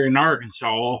 You're there in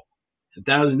Arkansas.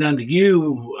 1,000 unto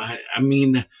you. I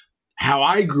mean, how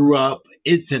I grew up,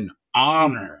 it's an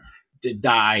honor to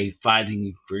die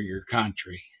fighting for your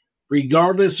country,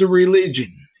 regardless of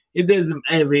religion. It doesn't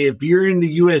matter if you're in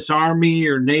the U.S. Army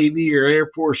or Navy or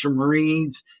Air Force or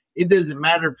Marines. It doesn't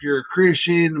matter if you're a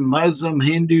Christian, Muslim,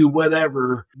 Hindu,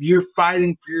 whatever. You're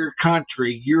fighting for your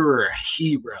country. You're a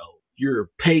hero. You're a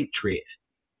patriot.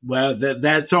 Well,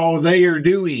 that's all they are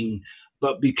doing.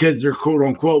 But because they're quote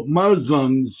unquote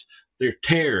Muslims, they're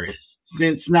terrorists.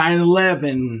 Since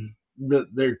 9/11,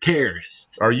 they're terrorists.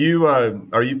 Are you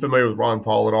familiar with Ron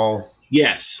Paul at all?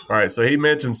 Yes. All right. So he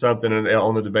mentioned something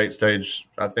on the debate stage.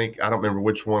 I don't remember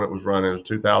which one it was running. It was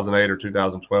 2008 or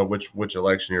 2012, which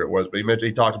election year it was. But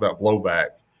he talked about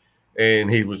blowback, and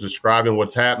he was describing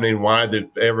what's happening. Why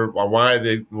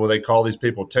they call these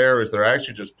people terrorists? They're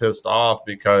actually just pissed off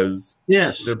because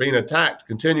they're being attacked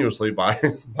continuously by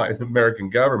the American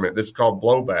government. This is called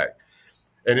blowback.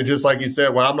 And it just like you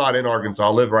said, well, I'm not in Arkansas. I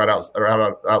live right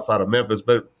outside of Memphis,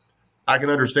 but I can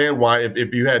understand why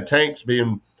if you had tanks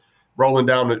being rolling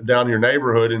down your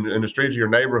neighborhood in the streets of your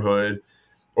neighborhood,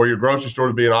 or your grocery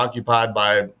stores being occupied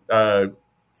by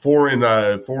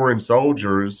foreign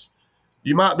soldiers,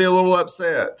 you might be a little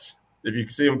upset. If you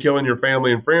see them killing your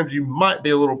family and friends, you might be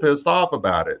a little pissed off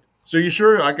about it. So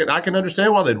I can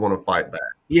understand why they'd want to fight back.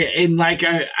 Yeah, and like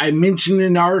I mentioned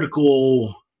in the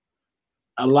article,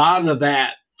 a lot of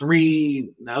that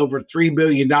over $3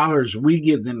 billion we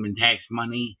give them in tax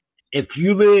money. If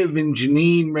you live in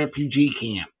Jenin refugee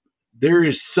camp, there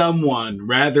is someone,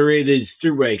 rather it is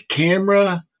through a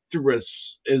camera, through a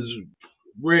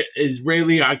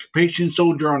Israeli occupation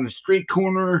soldier on a street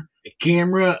corner, a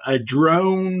camera, a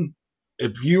drone.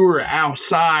 If you are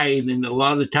outside, and a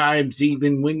lot of times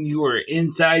even when you are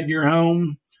inside your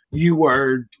home, you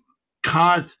are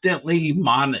constantly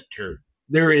monitored.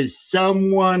 There is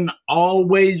someone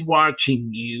always watching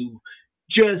you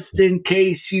just in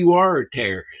case you are a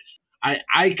terrorist.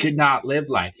 I could not live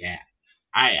like that.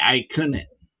 I couldn't.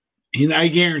 And I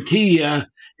guarantee you,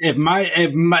 if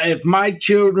my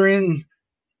children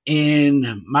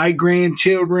and my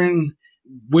grandchildren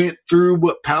went through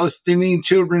what Palestinian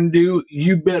children do,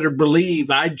 you better believe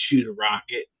I'd shoot a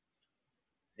rocket.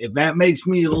 If that makes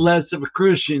me less of a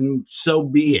Christian, so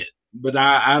be it. But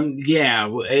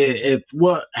if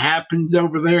what happens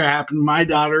over there happened to my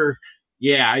daughter,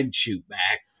 I'd shoot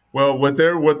back. Well, what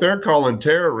they're calling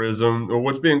terrorism, or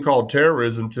what's being called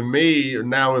terrorism to me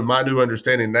now, in my new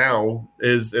understanding now,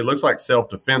 is it looks like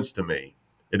self-defense to me.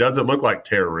 It doesn't look like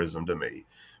terrorism to me.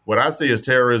 What I see as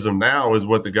terrorism now is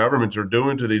what the governments are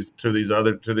doing to these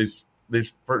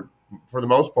for the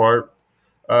most part,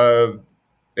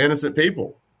 innocent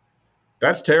people.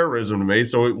 That's terrorism to me.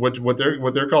 So what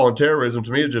they're calling terrorism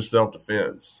to me is just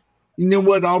self-defense. You know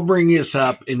what? I'll bring this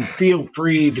up, and feel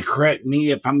free to correct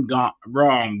me if I'm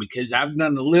wrong, because I've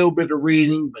done a little bit of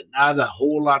reading, but not a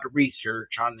whole lot of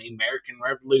research on the American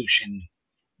Revolution.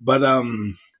 But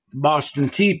Boston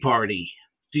Tea Party.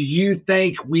 Do you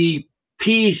think we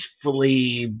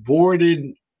peacefully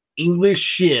boarded English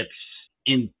ships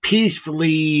and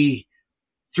peacefully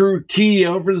threw tea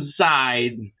over the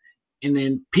side and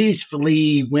then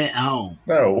peacefully went home?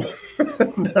 No,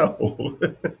 no.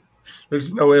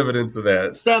 There's no evidence of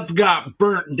that. Stuff got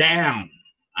burnt down.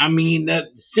 I mean, that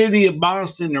city of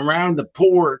Boston around the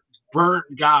port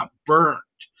got burnt.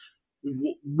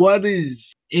 What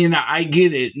is, and I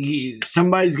get it.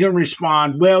 Somebody's going to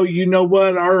respond, well, you know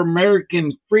what? Our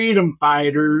American freedom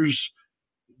fighters,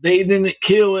 they didn't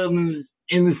kill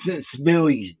innocent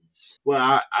civilians.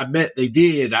 Well, I bet they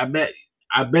did. I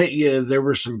bet you there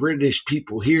were some British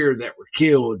people here that were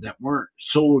killed that weren't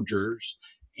soldiers.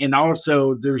 And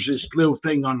also, there's this little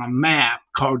thing on a map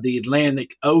called the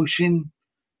Atlantic Ocean.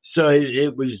 So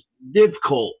it was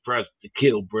difficult for us to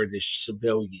kill British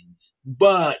civilians.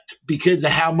 But because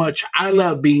of how much I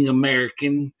love being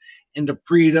American and the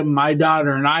freedom my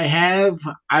daughter and I have,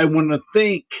 I want to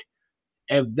think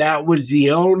if that was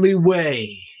the only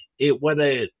way it would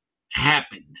have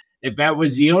happened. If that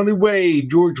was the only way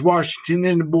George Washington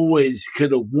and the boys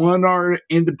could have won our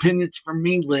independence from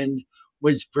England,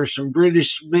 was for some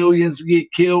British civilians to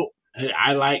get killed,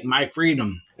 I like my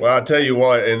freedom. Well, I'll tell you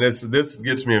what, and this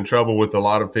gets me in trouble with a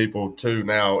lot of people too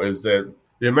now, is that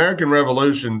the American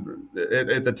Revolution,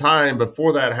 at the time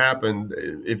before that happened,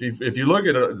 if you look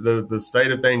at the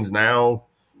state of things now,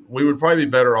 we would probably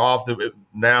be better off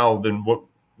now than what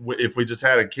if we just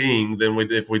had a king than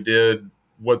if we did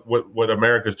what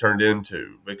America's turned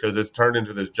into, because it's turned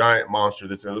into this giant monster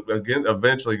that's again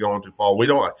eventually going to fall. We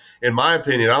don't, in my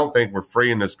opinion, I don't think we're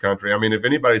free in this country. I mean, if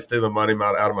anybody's stealing money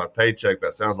out of my paycheck,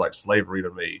 that sounds like slavery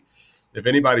to me. If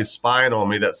anybody's spying on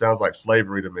me, that sounds like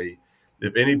slavery to me.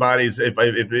 If anybody's if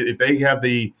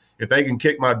they can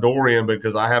kick my door in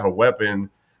because I have a weapon,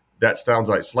 that sounds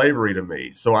like slavery to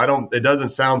me. So it doesn't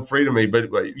sound free to me.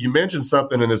 But you mentioned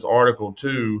something in this article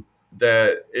too,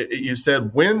 that you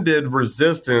said, when did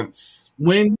resistance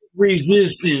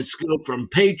go from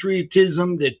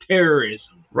patriotism to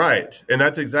terrorism? Right. And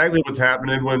that's exactly what's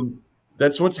happening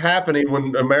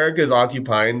when America is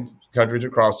occupying countries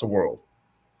across the world.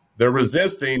 They're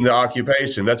resisting the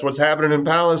occupation. That's what's happening in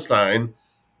Palestine.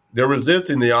 They're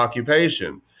resisting the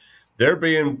occupation. They're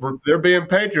being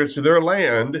patriots to their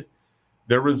land.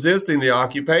 They're resisting the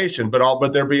occupation, but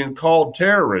they're being called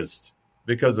terrorists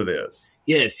because of this.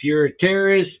 Yes, you're a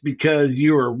terrorist because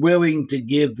you are willing to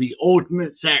give the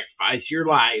ultimate sacrifice, your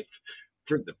life,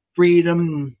 for the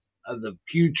freedom of the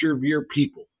future of your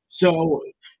people. So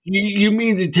you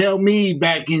mean to tell me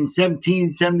back in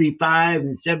 1775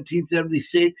 and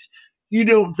 1776, you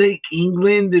don't think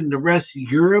England and the rest of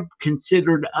Europe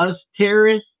considered us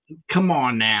terrorists? Come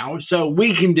on now. So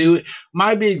we can do it.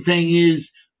 My big thing is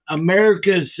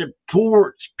America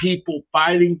supports people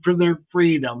fighting for their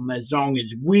freedom as long as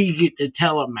we get to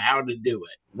tell them how to do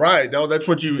it. Right. No, that's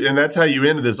how you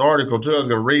ended this article too. I was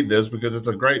going to read this because it's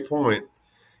a great point.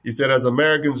 You said, as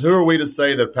Americans, who are we to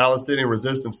say that Palestinian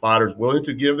resistance fighters willing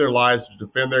to give their lives to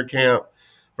defend their camp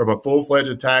from a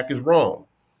full-fledged attack is wrong?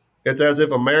 It's as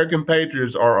if American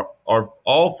patriots are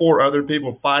all for other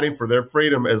people fighting for their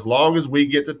freedom as long as we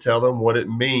get to tell them what it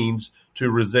means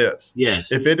to resist.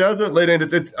 Yes. If it doesn't,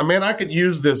 I could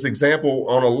use this example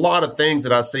on a lot of things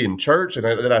that I see in church and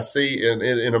that I see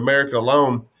in America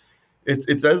alone. Just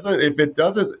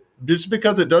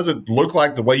because it doesn't look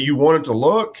like the way you want it to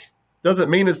look,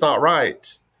 doesn't mean it's not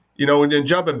right. And then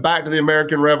jumping back to the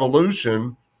American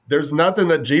Revolution, there's nothing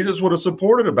that Jesus would have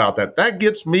supported about that. That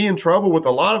gets me in trouble with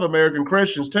a lot of American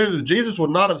Christians too, that Jesus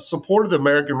would not have supported the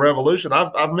American Revolution.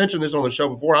 I've mentioned this on the show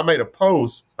before. I made a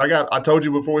post. I told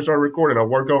you before we started recording, I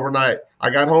work overnight. I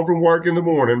got home from work in the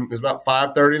morning. It's about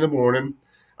 5:30 in the morning.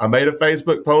 I made a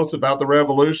Facebook post about the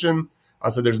revolution. I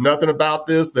said, there's nothing about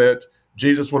this that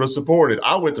Jesus would have supported.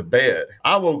 I went to bed.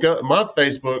 I woke up, my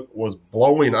Facebook was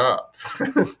blowing up.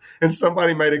 And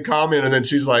somebody made a comment, and then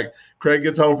she's like, Craig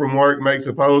gets home from work, makes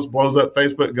a post, blows up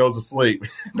Facebook, goes to sleep.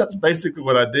 That's basically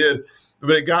what I did.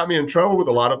 But it got me in trouble with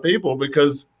a lot of people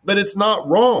but it's not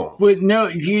wrong. But no,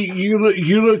 you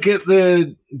look at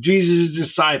the Jesus'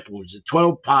 disciples, the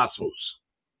 12 apostles.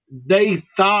 They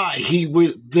thought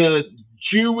the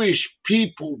Jewish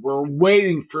people were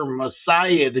waiting for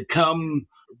Messiah to come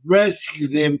rescue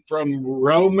them from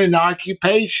Roman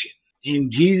occupation, and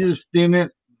Jesus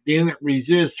didn't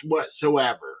resist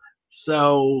whatsoever.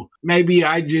 So maybe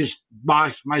I just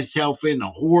boxed myself in a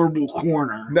horrible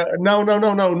corner. No, not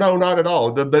at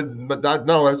all. No,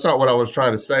 that's not what I was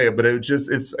trying to say. But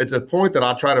it's a point that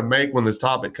I try to make when this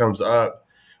topic comes up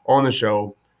on the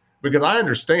show, because I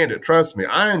understand it. Trust me,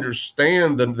 I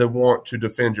understand the want to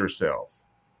defend yourself.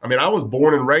 I mean, I was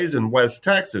born and raised in West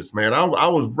Texas, man. I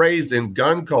was raised in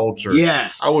gun culture.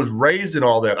 Yes. I was raised in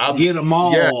all that. Get them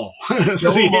all. Yeah,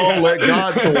 kill them all, let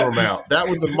God sort them out. That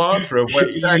was the mantra of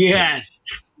West Texas.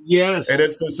 Yes. And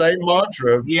it's the same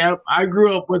mantra. Yep. I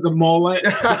grew up with a mullet.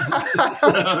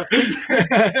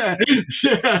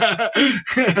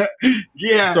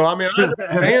 Yeah. So, I mean, I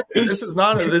understand this is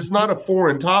not a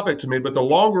foreign topic to me, but the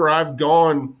longer I've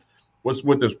gone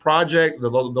with this project, the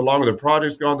longer the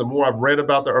project's gone, the more I've read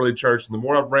about the early church and the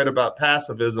more I've read about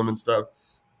pacifism and stuff.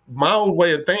 My old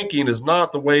way of thinking is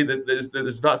not the way that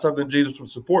it's not something Jesus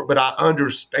would support, but I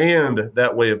understand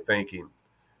that way of thinking.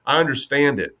 I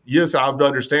understand it. Yes, I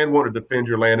understand wanting to defend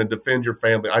your land and defend your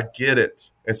family. I get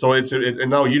it. And so and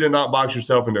no, you did not box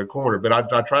yourself into a corner, but I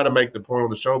try to make the point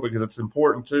on the show because it's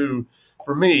important too,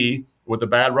 for me, with the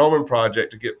Bad Roman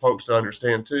Project, to get folks to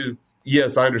understand too.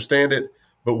 Yes, I understand it,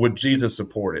 but would Jesus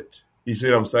support it? You see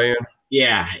what I'm saying?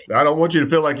 Yeah. I don't want you to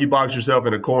feel like you box yourself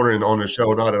in a corner on the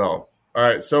show, not at all. All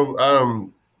right, so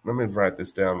let me write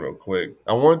this down real quick.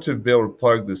 I want to be able to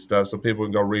plug this stuff so people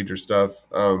can go read your stuff.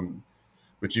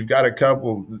 But you've got a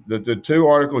couple, the two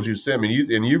articles you sent me,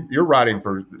 you're writing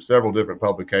for several different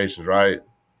publications, right?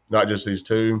 Not just these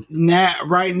two?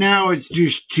 Right now, it's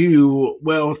just two.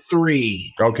 Well,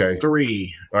 three. Okay.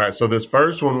 Three. All right. So this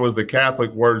first one was the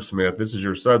Catholic Wordsmith. This is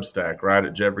your Substack, right,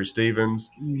 at Jeffery Stevens?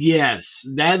 Yes.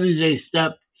 That is a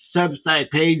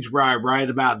Substack page where I write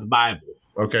about the Bible.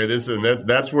 Okay. That's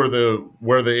where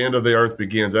the end of the earth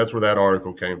begins. That's where that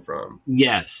article came from.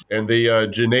 Yes. And the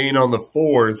Janine on the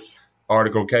 4th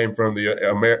article came from the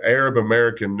Arab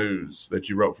American News that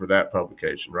you wrote for that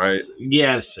publication, right?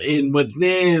 Yes. And with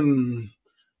them,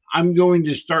 I'm going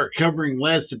to start covering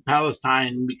less of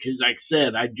Palestine because, like I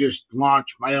said, I just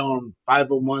launched my own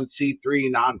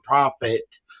 501c3 nonprofit,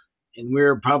 and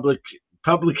we're a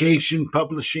publication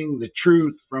publishing the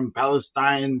truth from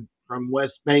Palestine, from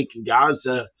West Bank and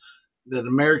Gaza, that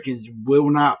Americans will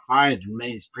not find in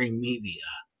mainstream media.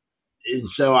 And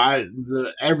so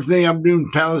everything I'm doing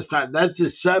in Palestine, that's the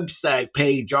Substack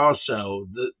page also,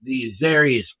 the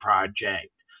Azarius Project.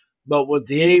 But with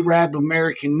the Arab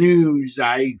American News,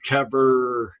 I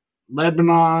cover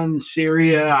Lebanon,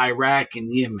 Syria, Iraq,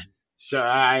 and Yemen. So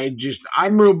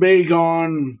I'm real big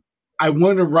on, I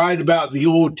want to write about the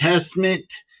Old Testament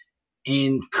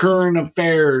and current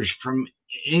affairs from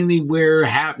anywhere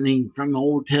happening from the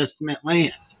Old Testament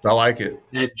land. I like it.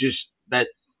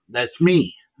 That's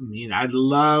me. I mean, I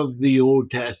love the Old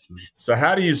Testament. So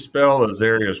how do you spell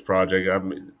Azarius Project? I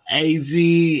mean,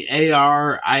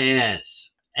 Azarias.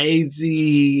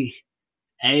 Azarias.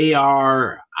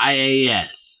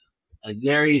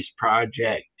 Azarius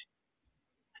Project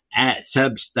at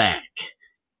Substack.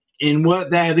 And what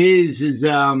that is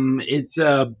it's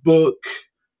a book,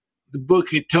 the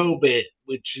Book of Tobit,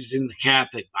 which is in the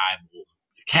Catholic Bible.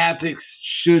 The Catholics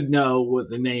should know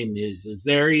what the name is.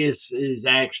 Azarius is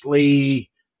actually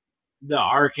the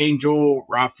Archangel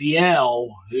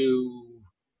Raphael, who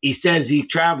he says he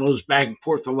travels back and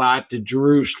forth a lot to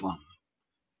Jerusalem.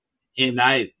 And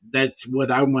that's what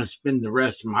I want to spend the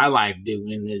rest of my life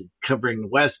doing, is covering the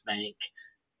West Bank.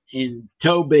 And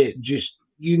Tobit, just,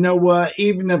 you know what,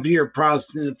 even if you're a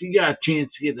Protestant, if you got a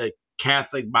chance to get a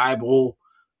Catholic Bible,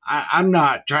 I'm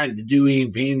not trying to do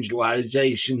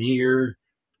evangelization here.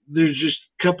 There's just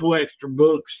a couple extra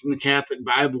books in the Catholic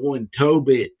Bible, and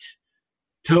Tobit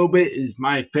is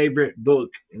my favorite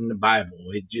book in the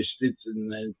Bible. It's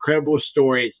an incredible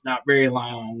story. It's not very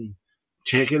long.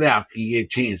 Check it out if you get a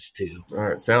chance to. All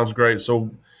right. Sounds great.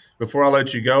 So before I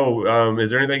let you go,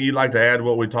 is there anything you'd like to add to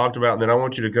what we talked about? And then I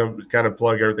want you to come kind of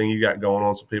plug everything you got going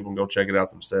on so people can go check it out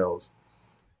themselves.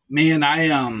 Man,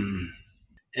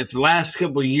 if the last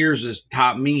couple of years has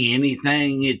taught me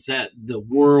anything, it's that the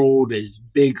world is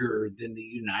bigger than the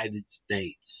United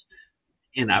States.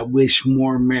 And I wish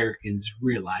more Americans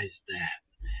realized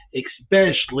that,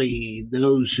 especially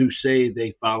those who say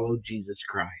they follow Jesus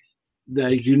Christ.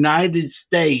 The United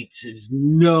States is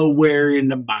nowhere in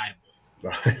the Bible.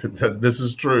 This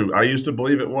is true. I used to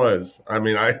believe it was. I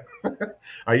mean, I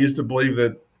used to believe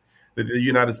that the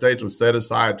United States was set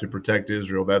aside to protect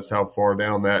Israel. That's how far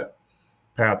down that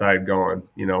path I had gone,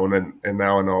 and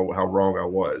now I know how wrong I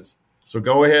was. So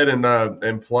go ahead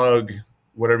and plug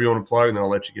whatever you want to plug, and then I'll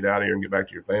let you get out of here and get back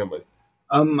to your family.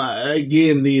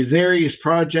 Again, the Azarius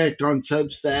Project on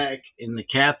Substack and the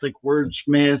Catholic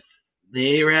Wordsmith.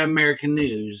 the Arab American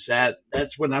news.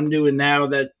 That's what I'm doing now.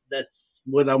 That's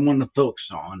what I want to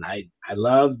focus on. I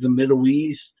love the Middle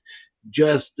East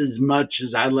just as much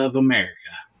as I love America.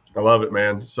 I love it,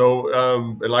 man. So,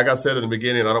 and like I said in the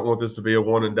beginning, I don't want this to be a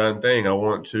one and done thing. I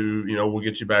want to, we'll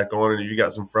get you back on, and if you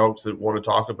got some folks that want to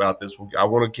talk about this, I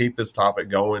want to keep this topic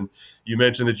going. You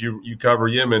mentioned that you cover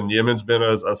Yemen. Yemen's been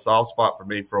a soft spot for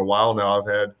me for a while now. I've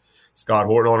had Scott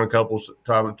Horton on a couple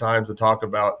times to talk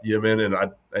about Yemen, and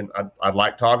I'd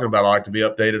like talking about it. I like to be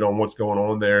updated on what's going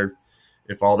on there,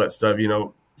 if all that stuff,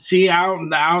 See, I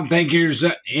don't think there's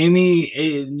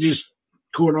any just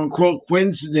quote unquote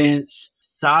coincidence.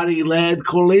 Saudi-led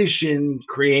coalition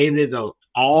created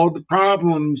all the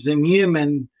problems in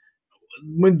Yemen,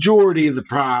 majority of the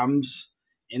problems,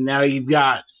 and now you've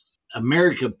got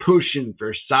America pushing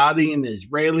for Saudi and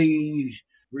Israeli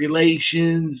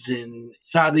relations, and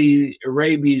Saudi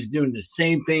Arabia is doing the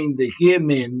same thing to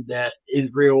Yemen that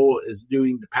Israel is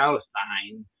doing to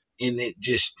Palestine, and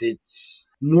it's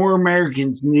more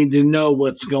Americans need to know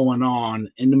what's going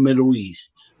on in the Middle East.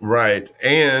 Right,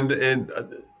 and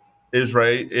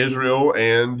Israel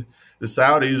and the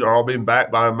Saudis are all being backed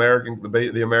by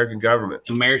the American government.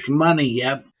 American money,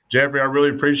 yep. Jeffrey, I really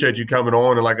appreciate you coming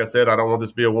on. And like I said, I don't want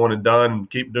this to be a one and done.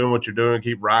 Keep doing what you're doing.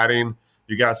 Keep writing. If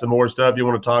you got some more stuff you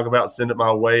want to talk about, send it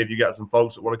my way. If you got some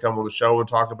folks that want to come on the show and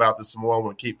talk about this some more, I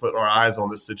want to keep putting our eyes on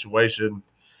this situation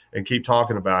and keep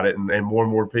talking about it. And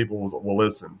more people will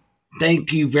listen.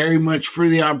 Thank you very much for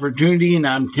the opportunity. And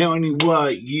I'm telling you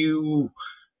what, you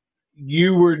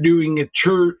were doing the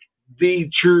church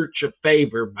a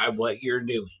favor by what you're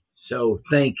doing. So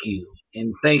thank you.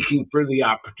 And thank you for the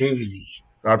opportunity.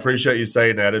 I appreciate you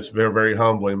saying that. It's very, very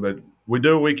humbling, but we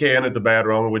do what we can at the Bad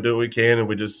Roman. We do what we can, and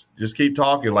we just keep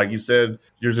talking. Like you said,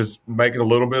 you're just making a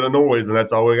little bit of noise, and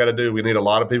that's all we got to do. We need a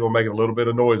lot of people making a little bit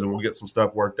of noise, and we'll get some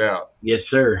stuff worked out. Yes,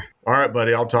 sir. All right,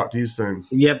 buddy. I'll talk to you soon.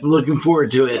 Yep, looking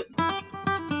forward to it.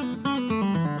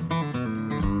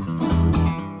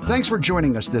 Thanks for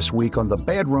joining us this week on the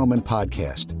Bad Roman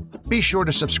Podcast. Be sure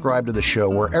to subscribe to the show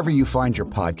wherever you find your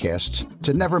podcasts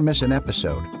to never miss an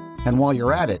episode. And while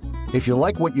you're at it, if you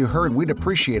like what you heard, we'd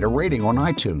appreciate a rating on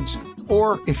iTunes.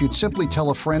 Or if you'd simply tell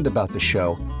a friend about the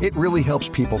show, it really helps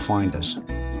people find us.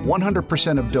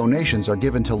 100% of donations are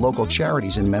given to local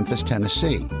charities in Memphis,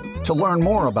 Tennessee. To learn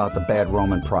more about the Bad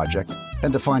Roman Project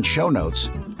and to find show notes,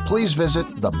 please visit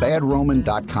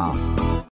thebadroman.com.